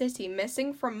African city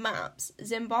missing from maps,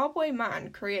 Zimbabwe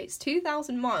man creates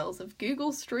 2,000 miles of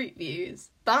Google Street Views.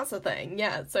 That's a thing,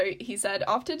 yeah. So he said,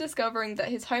 after discovering that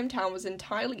his hometown was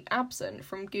entirely absent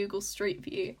from Google Street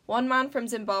View, one man from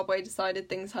Zimbabwe decided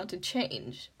things had to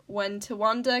change. When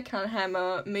Tawanda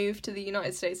Kanhema moved to the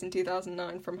United States in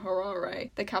 2009 from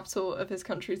Harare, the capital of his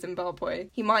country, Zimbabwe,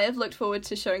 he might have looked forward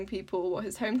to showing people what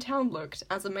his hometown looked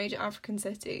as a major African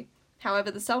city.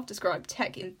 However, the self-described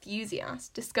tech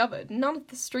enthusiast discovered none of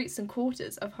the streets and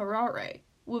quarters of Harare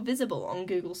were visible on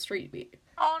Google Street View.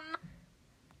 Oh,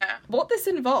 no. What this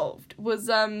involved was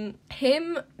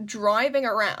him driving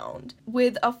around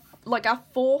with a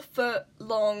 4-foot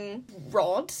long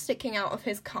rod sticking out of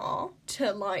his car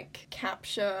to like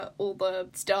capture all the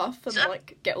stuff and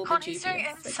like get all the GPS He's doing it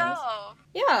himself.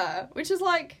 Yeah, which is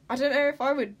like, I don't know if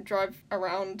I would drive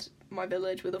around my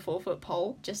village with a 4-foot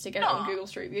pole just to get it on Google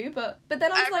Street View, but then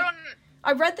I was like,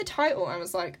 I read the title and I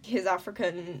was like, his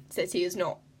African city is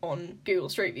not on Google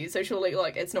Street View, so surely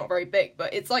like it's not very big,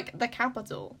 but it's like the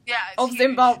capital of huge.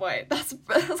 Zimbabwe. That's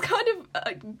kind of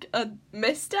a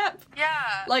misstep.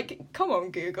 Yeah. Like, come on,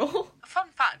 Google. Fun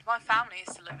fact, my family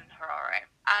used to live in Harare,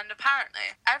 and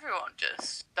apparently everyone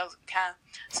just doesn't care.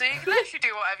 So you can literally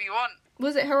do whatever you want.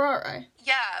 Was it Harare?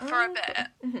 Yeah, for a bit.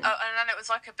 Mm-hmm. And then it was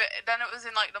like a bit, then it was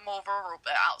in like the more rural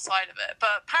bit outside of it.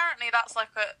 But apparently that's like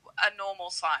a normal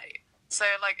site. So,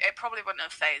 like, it probably wouldn't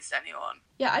have fazed anyone.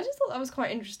 Yeah, I just thought that was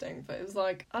quite interesting, but it was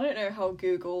like, I don't know how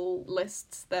Google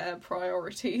lists their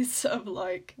priorities of,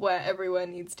 like, where everywhere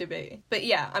needs to be. But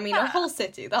yeah, I mean, a whole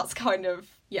city, that's kind of,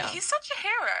 yeah. He's such a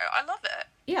hero. I love it.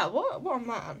 Yeah, what a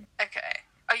man. Okay.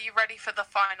 Are you ready for the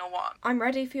final one? I'm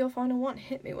ready for your final one.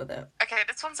 Hit me with it. Okay,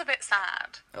 this one's a bit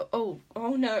sad. Oh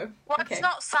no. Well, okay. It's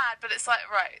not sad, but it's like,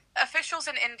 right. Officials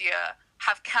in India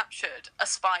have captured a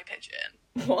spy pigeon.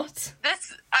 What?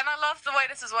 This, and I love the way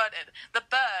this is worded. The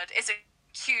bird is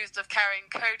accused of carrying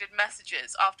coded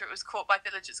messages after it was caught by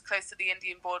villagers close to the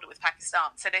Indian border with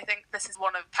Pakistan. So they think this is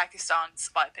one of Pakistan's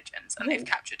spy pigeons, and they've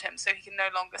captured him, so he can no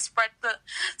longer spread the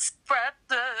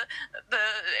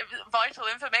vital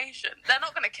information. They're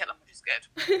not going to kill him, which is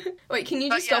good. Wait, can you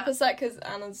just stop a sec, because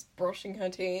Anna's brushing her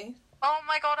teeth? Oh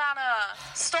my god, Anna!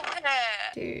 Stop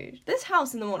it! Dude, this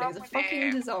house in the morning is a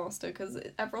fucking disaster, because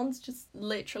everyone's just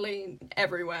literally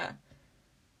everywhere.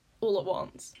 All at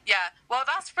once. Yeah, well,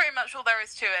 that's pretty much all there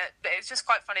is to it. But it's just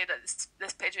quite funny that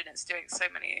this pigeon is doing so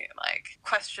many, like,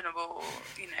 questionable,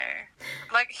 you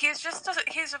know... Like, he's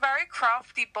a very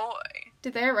crafty boy.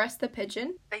 Did they arrest the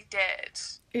pigeon? They did.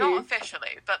 Not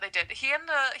officially, but they did. He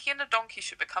and the donkey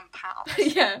should become pals.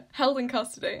 Yeah, held in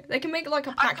custody. They can make, like,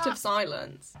 a pact of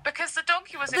silence. Because the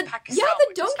donkey was in Pakistan, yeah,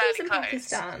 the donkey was in close.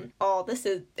 Pakistan. Oh, this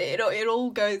is... It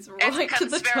all goes right to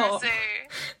the top.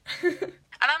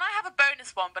 And then I have a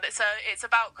bonus one, but it's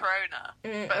about Corona.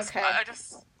 Okay. I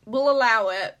just... We'll allow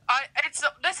it.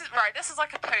 This is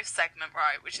like a post segment,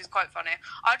 right, which is quite funny.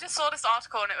 I just saw this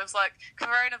article and it was like,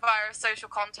 coronavirus social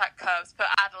contact curves put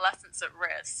adolescents at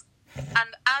risk. And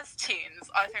as teens,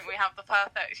 I think we have the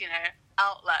perfect, you know,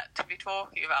 outlet to be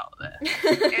talking about this.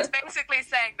 It's basically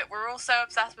saying that we're all so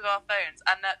obsessed with our phones,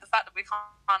 and that the fact that we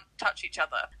can't touch each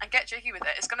other and get jiggy with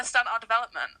it is going to stunt our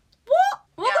development. What?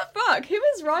 What the fuck? Who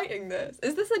is writing this?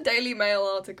 Is this a Daily Mail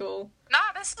article? Nah,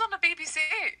 this is on the BBC.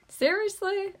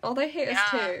 Seriously? Oh, they hate us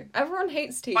too. Everyone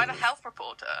hates teens. By the health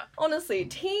reporter. Honestly,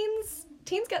 teens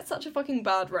get such a fucking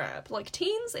bad rap. Like,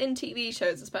 teens in TV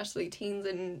shows, especially teens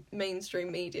in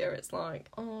mainstream media, it's like,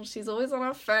 oh, she's always on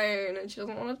her phone and she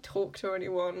doesn't want to talk to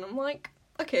anyone. And I'm like,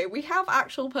 okay, we have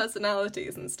actual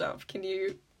personalities and stuff. Can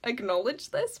you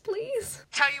acknowledge this, please?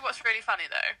 Tell you what's really funny,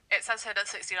 though. It says here that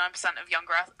 69% of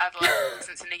younger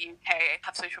adolescents in the UK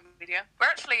have social media. We're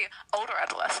actually older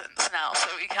adolescents now, so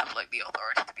we have, like, the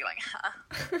authority to be like,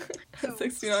 huh.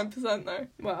 69% though.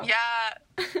 Wow.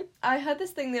 Yeah. I heard this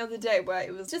thing the other day where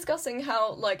it was discussing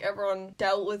how, like, everyone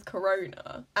dealt with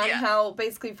Corona, and how,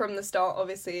 basically, from the start,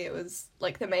 obviously, it was,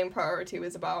 like, the main priority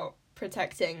was about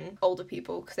protecting older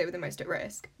people because they were the most at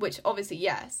risk, which obviously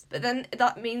yes, but then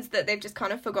that means that they've just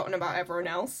kind of forgotten about everyone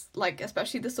else, like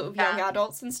especially the sort of young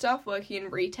adults and stuff working in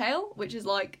retail, which is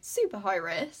like super high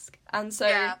risk. And so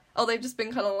they've just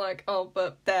been kind of like, oh,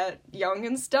 but they're young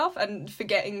and stuff, and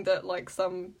forgetting that like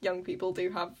some young people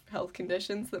do have health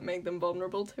conditions that make them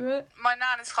vulnerable to it. My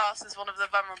nan is classed as one of the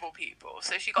vulnerable people,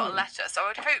 so she got a letter, so I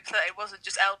would hope that it wasn't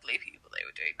just elderly people they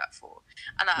were doing that for,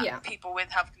 and that people with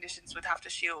health conditions would have to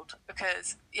shield.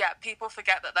 Because, people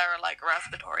forget that there are, like,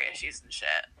 respiratory issues and shit.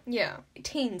 Yeah.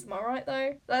 Teens, am I right,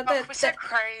 though? We're so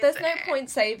crazy. There's no point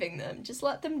saving them. Just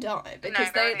let them die.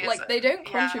 Because they don't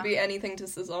contribute anything to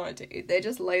society. They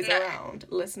just laze around,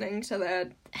 listening to their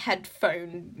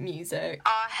headphone music.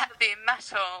 Heavy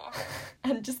metal.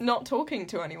 And just not talking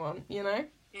to anyone, you know?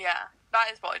 Yeah. That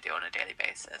is what I do on a daily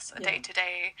basis, a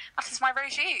day-to-day. That is my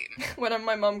regime. When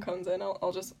my mum comes in,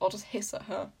 I'll just hiss at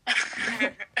her.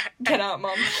 Get out,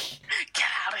 mum. Get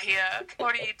out of here.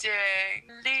 What are you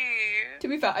doing? Leave. To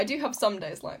be fair, I do have some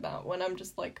days like that when I'm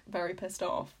just like very pissed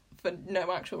off for no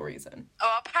actual reason.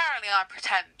 Oh, apparently I'm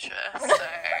pretentious,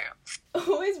 so...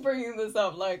 Always bringing this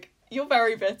up, like, you're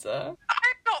very bitter.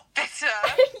 I'm not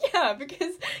bitter. Yeah,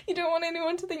 because you don't want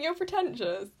anyone to think you're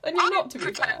pretentious. And you're not, to be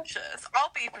pretentious. Fair.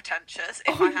 I'll be pretentious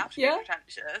if I have to be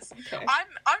pretentious. Okay.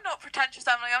 I'm not pretentious,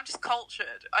 Emily, I'm just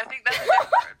cultured. I think there's a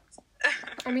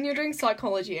difference. I mean, you're doing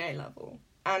psychology A-level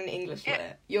and English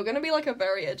lit. You're going to be like a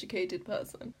very educated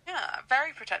person. Yeah,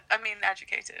 very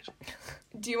educated.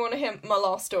 Do you want to hear my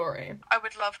last story? I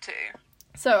would love to.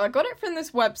 So I got it from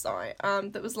this website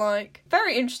that was like,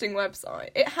 very interesting website.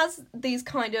 It has these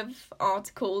kind of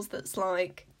articles that's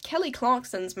like, Kelly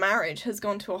Clarkson's marriage has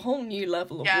gone to a whole new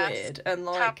level of weird, and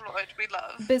like tabloid we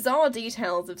love. Bizarre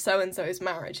details of so-and-so's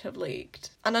marriage have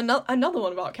leaked. And another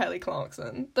one about Kelly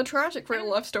Clarkson. The tragic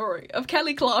real-life story of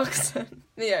Kelly Clarkson.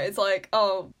 Yeah, it's like,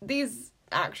 oh, these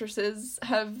actresses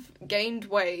have gained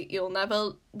weight. You'll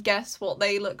never guess what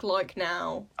they look like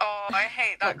now. Oh, I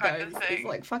hate that kind of thing. It's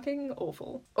like fucking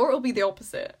awful. Or it'll be the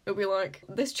opposite. It'll be like,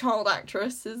 this child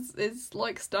actress is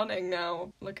like stunning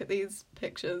now. Look at these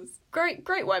pictures. Great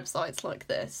websites like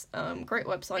this. Great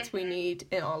websites we need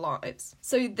in our lives.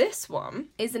 So this one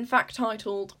is in fact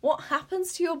titled, What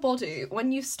Happens to Your Body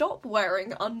When You Stop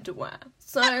Wearing Underwear?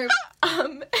 So,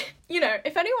 you know,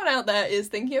 if anyone out there is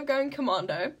thinking of going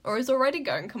commando or is already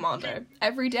going commando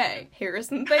every day, here are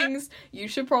some things you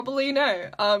should probably know.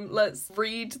 Let's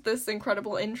read this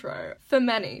incredible intro. For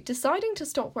many, deciding to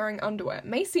stop wearing underwear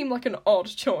may seem like an odd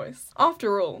choice.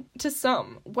 After all, to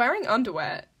some, wearing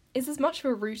underwear is as much of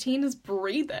a routine as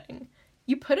breathing.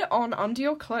 You put it on under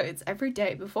your clothes every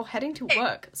day before heading to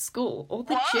work, school, or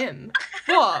the gym.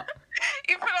 What?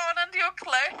 You put it on under your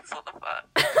clothes? What the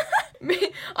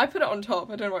fuck? I put it on top,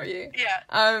 I don't know about you.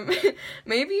 Yeah.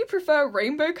 Maybe you prefer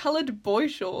rainbow-coloured boy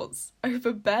shorts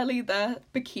over barely there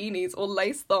bikinis or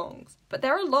lace thongs. But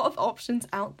there are a lot of options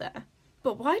out there.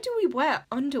 But why do we wear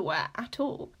underwear at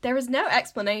all? There is no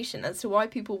explanation as to why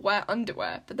people wear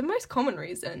underwear, but the most common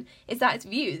reason is that it's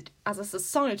viewed as a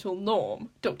societal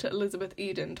norm, Dr. Elizabeth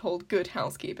Eden told Good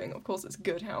Housekeeping. Of course, it's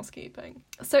Good Housekeeping.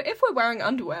 So if we're wearing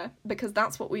underwear, because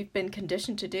that's what we've been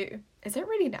conditioned to do, is it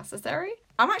really necessary?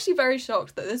 I'm actually very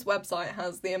shocked that this website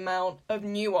has the amount of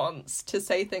nuance to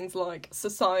say things like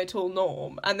societal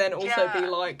norm and then also be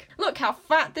like, look how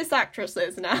fat this actress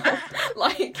is now.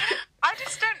 Like... I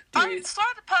just don't... So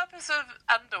the purpose of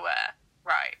underwear,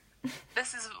 right,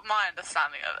 this is my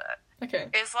understanding of it. Okay.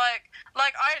 It's like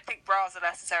I don't think bras are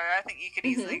necessary. I think you could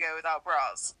easily go without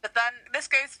bras. But then this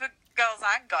goes for girls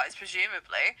and guys,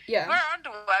 presumably. Yeah. You wear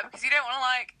underwear because you don't want to,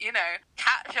 like, you know,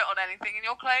 catch it on anything in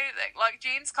your clothing. Like,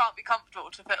 jeans can't be comfortable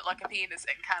to put, like, a penis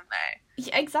in, can they?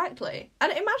 Yeah, exactly.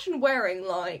 And imagine wearing,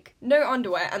 like, no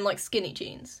underwear and, like, skinny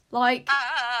jeans. Like,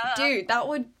 dude, that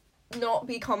would not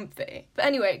be comfy. But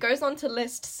anyway, it goes on to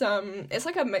list some, it's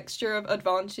like a mixture of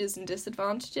advantages and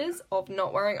disadvantages of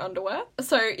not wearing underwear.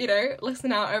 So, you know,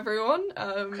 listen out everyone.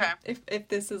 Okay. If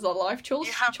this is a life choice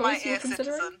you're considering.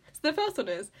 Citizen. So the first one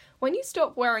is, when you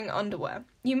stop wearing underwear,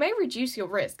 you may reduce your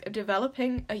risk of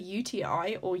developing a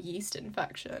UTI or yeast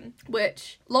infection,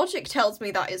 which logic tells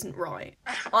me that isn't right.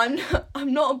 I'm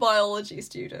not a biology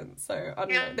student, so I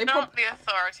don't know. You're not the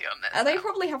authority on this. And they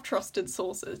probably have trusted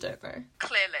sources, don't they?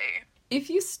 Clearly. If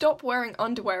you stop wearing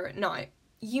underwear at night,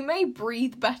 you may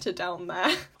breathe better down there. I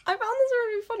found this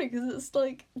really funny because it's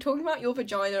like talking about your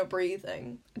vagina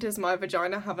breathing. Does my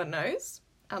vagina have a nose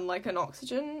and like an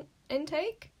oxygen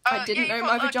intake? I didn't know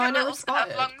my vagina respired.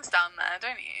 You have lungs down there,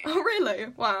 don't you? Oh really?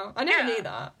 Wow, I never knew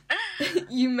that.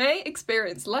 You may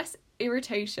experience less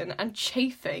irritation and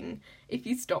chafing if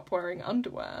you stop wearing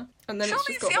underwear. And then surely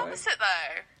it's just it's the opposite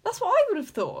though. That's what I would have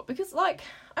thought, because, like,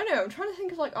 I don't know, I'm trying to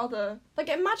think of, like, other... Like,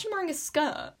 imagine wearing a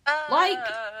skirt. Like,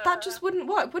 that just wouldn't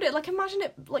work, would it? Like, imagine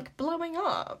it, like, blowing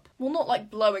up. Well, not, like,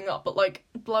 blowing up, but, like,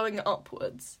 blowing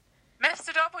upwards.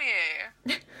 Mr.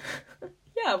 W.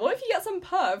 Yeah, what if you get some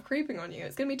perv creeping on you?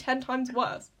 It's gonna be 10 times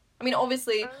worse. I mean,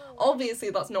 obviously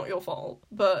that's not your fault,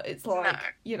 but it's like,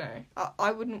 you know,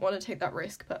 I wouldn't want to take that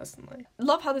risk personally.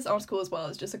 Love how this article as well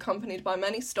is just accompanied by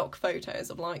many stock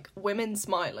photos of, like, women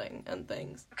smiling and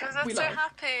things. Because they're so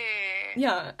happy.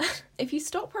 Yeah. If you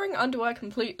stop wearing underwear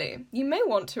completely, you may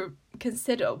want to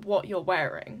consider what you're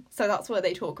wearing. So that's where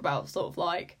they talk about sort of,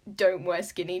 like, don't wear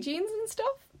skinny jeans and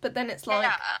stuff. But then it's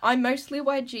like, I mostly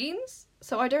wear jeans,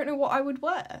 so I don't know what I would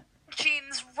wear.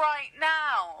 Jeans right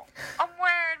now. I'm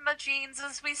wearing my jeans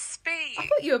as we speak. I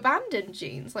thought you abandoned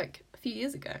jeans, like, a few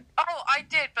years ago. Oh, I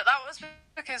did, but that was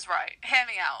because, right, hear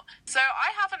me out. So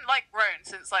I haven't, like, grown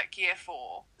since, like, year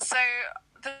 4. So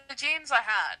the jeans I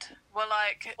had were,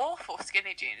 like, awful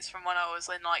skinny jeans from when I was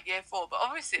in, like, year 4. But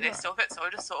obviously they still fit, so I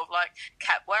just sort of, like,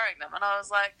 kept wearing them. And I was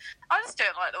like, I just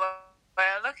don't like the way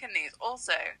I look in these.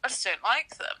 Also, I just don't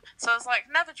like them. So I was like,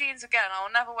 never jeans again. I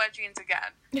will never wear jeans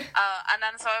again. And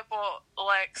then so I bought,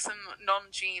 like, some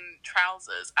non-jean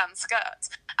trousers and skirts.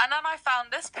 And then I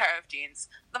found this pair of jeans,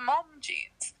 the mom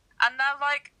jeans. And they're,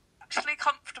 like, actually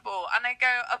comfortable. And they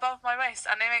go above my waist.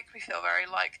 And they make me feel very,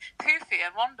 like, poofy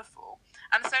and wonderful.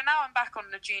 And so now I'm back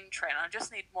on the jean train. I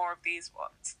just need more of these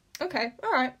ones. Okay,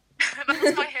 alright.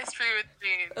 That's my history with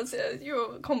jeans. That's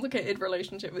your complicated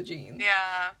relationship with jeans.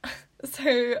 Yeah.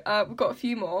 So, we've got a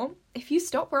few more. If you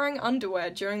stop wearing underwear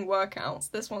during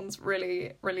workouts, this one's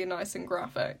really, really nice and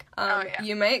graphic.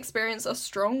 You may experience a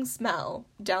strong smell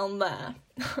down there.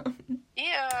 Ew.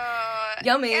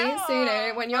 Yummy. Ew. So, you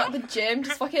know, when you're at the gym,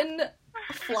 just fucking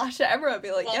flash it everywhere.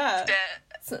 Be like,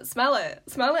 smell it.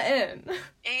 Smell it in.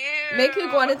 Ew. Make a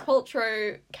Gwyneth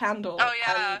Paltrow candle. Oh,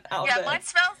 yeah. And mine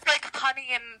smells like honey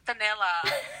and vanilla.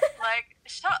 Like,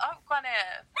 shut up,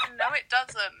 Gwyneth. No, it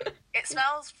doesn't. It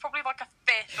smells probably like a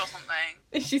fish or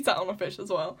something. She sat on a fish as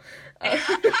well.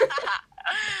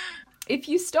 If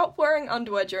you stop wearing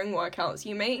underwear during workouts,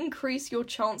 you may increase your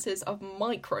chances of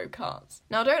microcuts.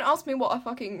 Now, don't ask me what a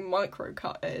fucking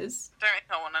microcut is. Don't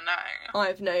I want to know. I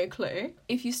have no clue.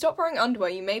 If you stop wearing underwear,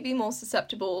 you may be more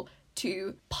susceptible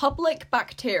to public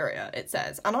bacteria, it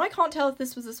says. And I can't tell if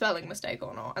this was a spelling mistake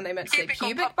or not. And they meant to say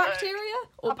pubic bacteria?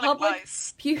 Or public?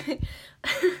 Pubic.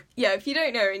 Yeah, if you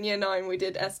don't know, in year 9 we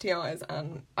did STIs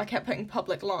and I kept putting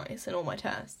public lice in all my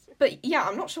tests. But yeah,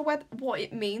 I'm not sure what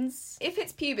it means. If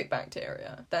it's pubic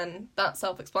bacteria, then that's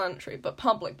self-explanatory. But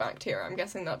public bacteria, I'm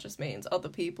guessing that just means other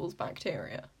people's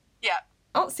bacteria. Yeah.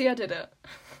 Oh, see, I did it.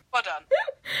 Well done.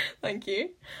 Thank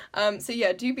you. So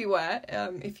yeah, do beware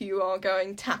if you are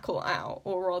going tackle out,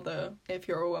 or rather, if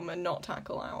you're a woman, not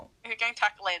tackle out. If you're going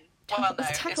tackle in. Well, no,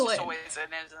 it's just always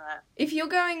in, isn't it? If you're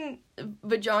going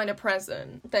vagina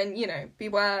present, then, you know,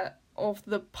 beware of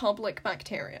the public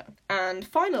bacteria. And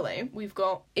finally, we've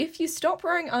got, if you stop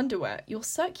wearing underwear, your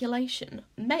circulation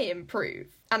may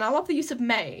improve. And I love the use of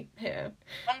may here.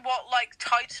 On what, like,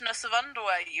 tightness of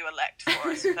underwear you elect for,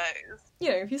 I suppose.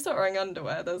 You know, if you start wearing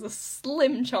underwear, there's a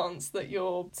slim chance that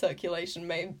your circulation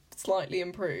may slightly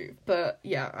improve. But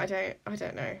yeah, I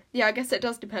don't know. Yeah, I guess it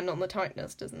does depend on the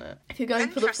tightness, doesn't it? If you're going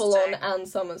for the full-on Ann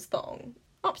Summers thong,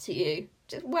 up to you.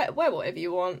 Just wear whatever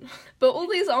you want. But all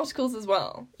these articles as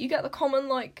well, you get the common,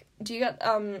 like, do you get,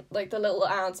 like, the little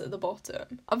ads at the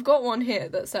bottom? I've got one here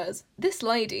that says, this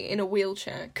lady in a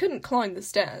wheelchair couldn't climb the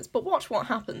stairs, but watch what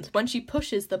happens when she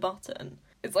pushes the button.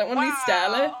 It's like one of these stair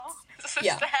lifts. It's a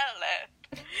stair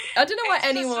lift. I don't know why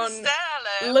anyone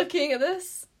looking at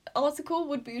this article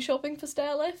would be shopping for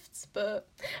stair lifts, but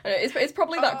I don't know, it's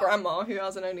probably that grandma who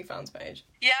has an OnlyFans page.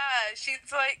 Yeah, she's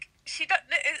like,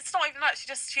 it's not even that,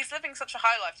 she's living such a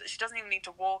high life that she doesn't even need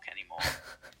to walk anymore.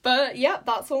 But yeah,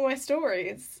 that's all my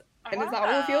stories. And is that all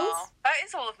of yours? That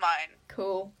is all of mine.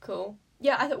 Cool.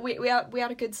 Yeah, I thought we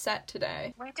had a good set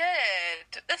today. We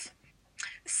did. This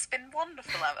has been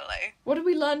wonderful, Emily. What did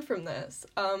we learn from this?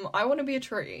 I want to be a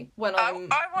tree when I'm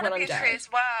dead. I want to be a tree as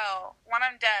well. When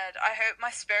I'm dead, I hope my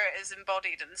spirit is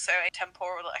embodied and so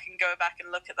atemporal that I can go back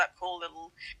and look at that cool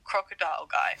little crocodile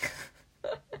guy.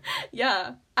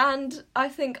 Yeah, and I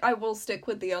think I will stick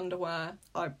with the underwear.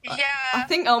 I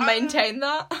think I'll maintain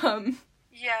that.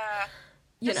 Yeah.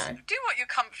 You know. Do what you're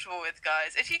comfortable with,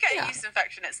 guys. If you get a yeast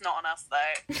infection, it's not on us,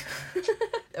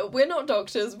 though. We're not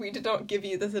doctors. We did not give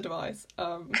you this advice.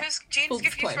 Because genes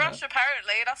give you thrush,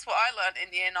 apparently. That's what I learned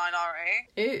in year 9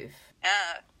 RE. Oof.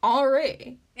 Yeah.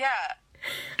 RE? Yeah.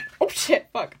 Oh, shit,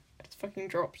 fuck. I just fucking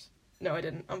dropped. No, I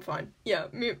didn't. I'm fine. Yeah,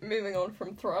 moving on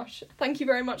from thrush. Thank you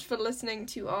very much for listening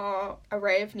to our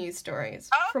array of news stories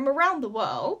from around the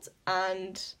world,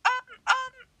 and...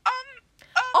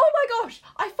 Oh my gosh,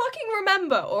 I fucking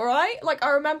remember, alright? Like, I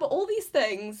remember all these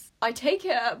things. I take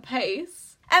it at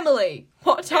pace. Emily,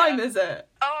 what time is it?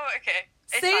 Oh, okay.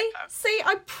 See,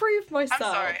 I proved myself.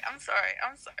 I'm sorry.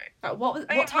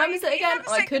 What time is it again?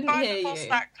 I couldn't hear you.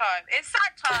 Sack time. It's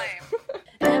sack time.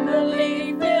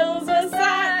 Emily fills a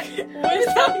sack with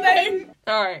something.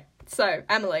 Alright, so,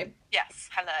 Emily. Yes,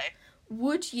 hello.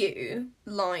 Would you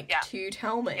like to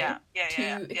tell me,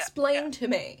 explain to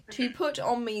me, to put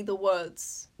on me the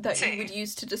words that you would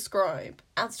use to describe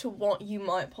as to what you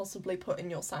might possibly put in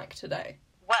your sack today?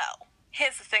 Well,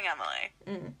 here's the thing, Emily.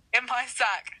 In my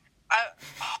sack,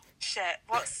 shit,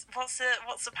 what's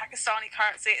the Pakistani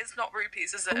currency? It's not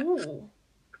rupees, is it? Ooh.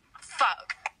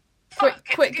 Fuck.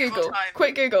 Quick Google.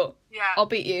 Quick Google. Yeah. I'll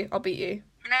beat you.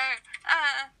 No.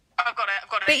 I've got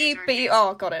it. Beat you.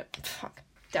 Oh, got it. Fuck.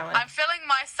 Damn it. I'm filling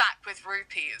my sack with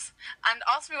rupees. And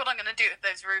ask me what I'm going to do with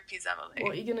those rupees, Emily.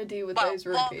 What are you going to do with those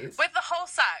rupees? With the whole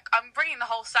sack. I'm bringing the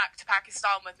whole sack to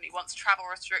Pakistan with me once travel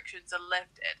restrictions are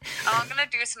lifted. And I'm going to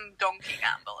do some donkey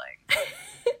gambling.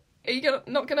 Are you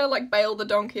not going to, like, bail the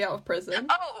donkey out of prison?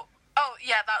 Oh,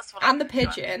 yeah, that's what I'm going to do. And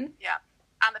the pigeon. Yeah.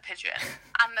 And the pigeon.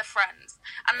 And the friends.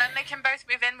 And then they can both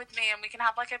move in with me and we can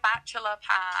have, like, a bachelor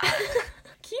pad.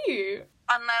 Cute.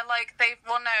 And they're like,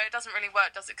 no, it doesn't really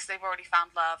work, does it? Because they've already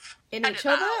found love. In each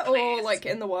other or, like,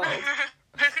 in the world?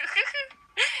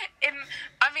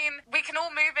 We can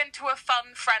all move into a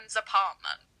fun friend's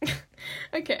apartment.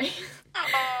 Okay.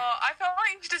 Oh, I feel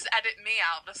like you should just edit me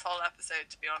out of this whole episode,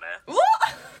 to be honest.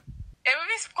 What? It would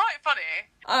be quite funny.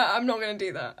 I'm not going to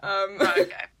do that.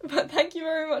 Okay. But thank you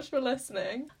very much for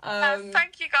listening.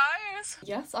 Thank you, guys.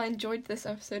 Yes, I enjoyed this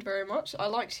episode very much. I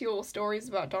liked your stories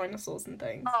about dinosaurs and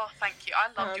things. Oh, thank you.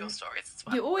 I loved your stories as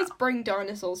well. You always bring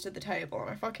dinosaurs to the table, and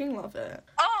I fucking love it.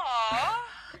 Oh,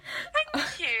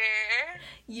 thank you.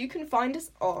 You can find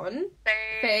us on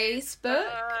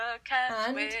Facebook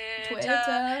and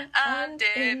Twitter and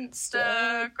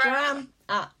Instagram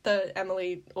at the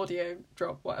Emily Audio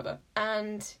Drop, whatever.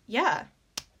 And yeah,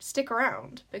 stick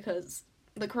around because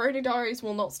the Corona Diaries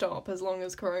will not stop as long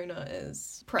as Corona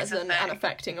is present and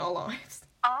affecting our lives.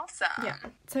 Awesome. Yeah.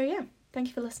 So yeah, thank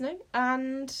you for listening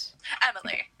and...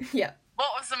 Emily. Yeah. What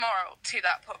was the moral to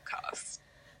that podcast?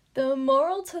 The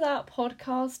moral to that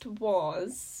podcast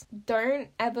was, don't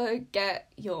ever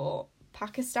get your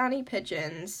Pakistani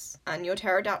pigeons and your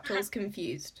pterodactyls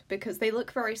confused, because they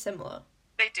look very similar.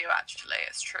 They do, actually,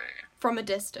 it's true. From a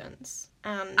distance.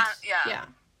 And yeah.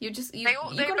 You they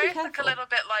both look a little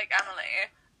bit like Emily,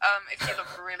 if you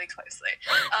look really closely.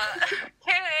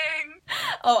 Kidding!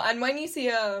 Oh, and when you see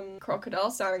a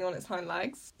crocodile standing on its hind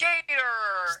legs...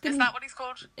 Gator! Is that what he's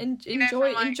called?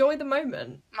 Enjoy the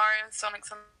moment. Mario and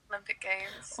Sonic's Olympic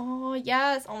Games. Oh,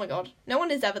 yes. Oh my god. No one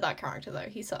is ever that character, though.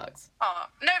 He sucks. Oh.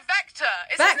 No, Vector!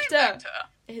 Is his name Vector?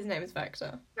 His name is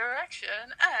Vector. Direction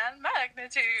and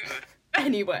magnitude.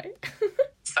 Anyway.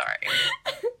 Sorry.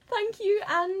 Thank you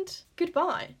and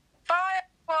goodbye. Bye.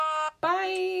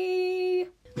 Bye.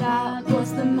 That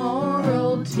was the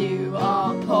moral to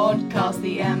our podcast,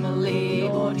 the Emily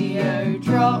audio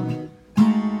drop.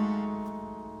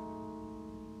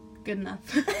 Good enough.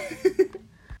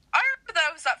 I remember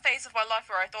there was that phase of my life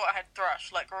where I thought I had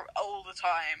thrush, like, all the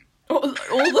time. All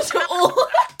the time?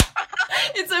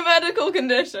 It's a medical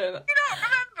condition. You don't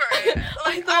remember it?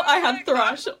 Like, I thought I had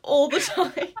thrush all the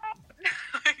time.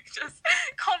 Like, just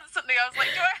constantly, I was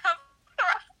like, do I have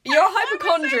thrush? You're a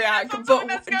hypochondriac,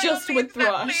 but just with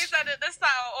thrush. Please edit this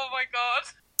out, oh my god.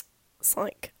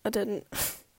 Psych, I didn't.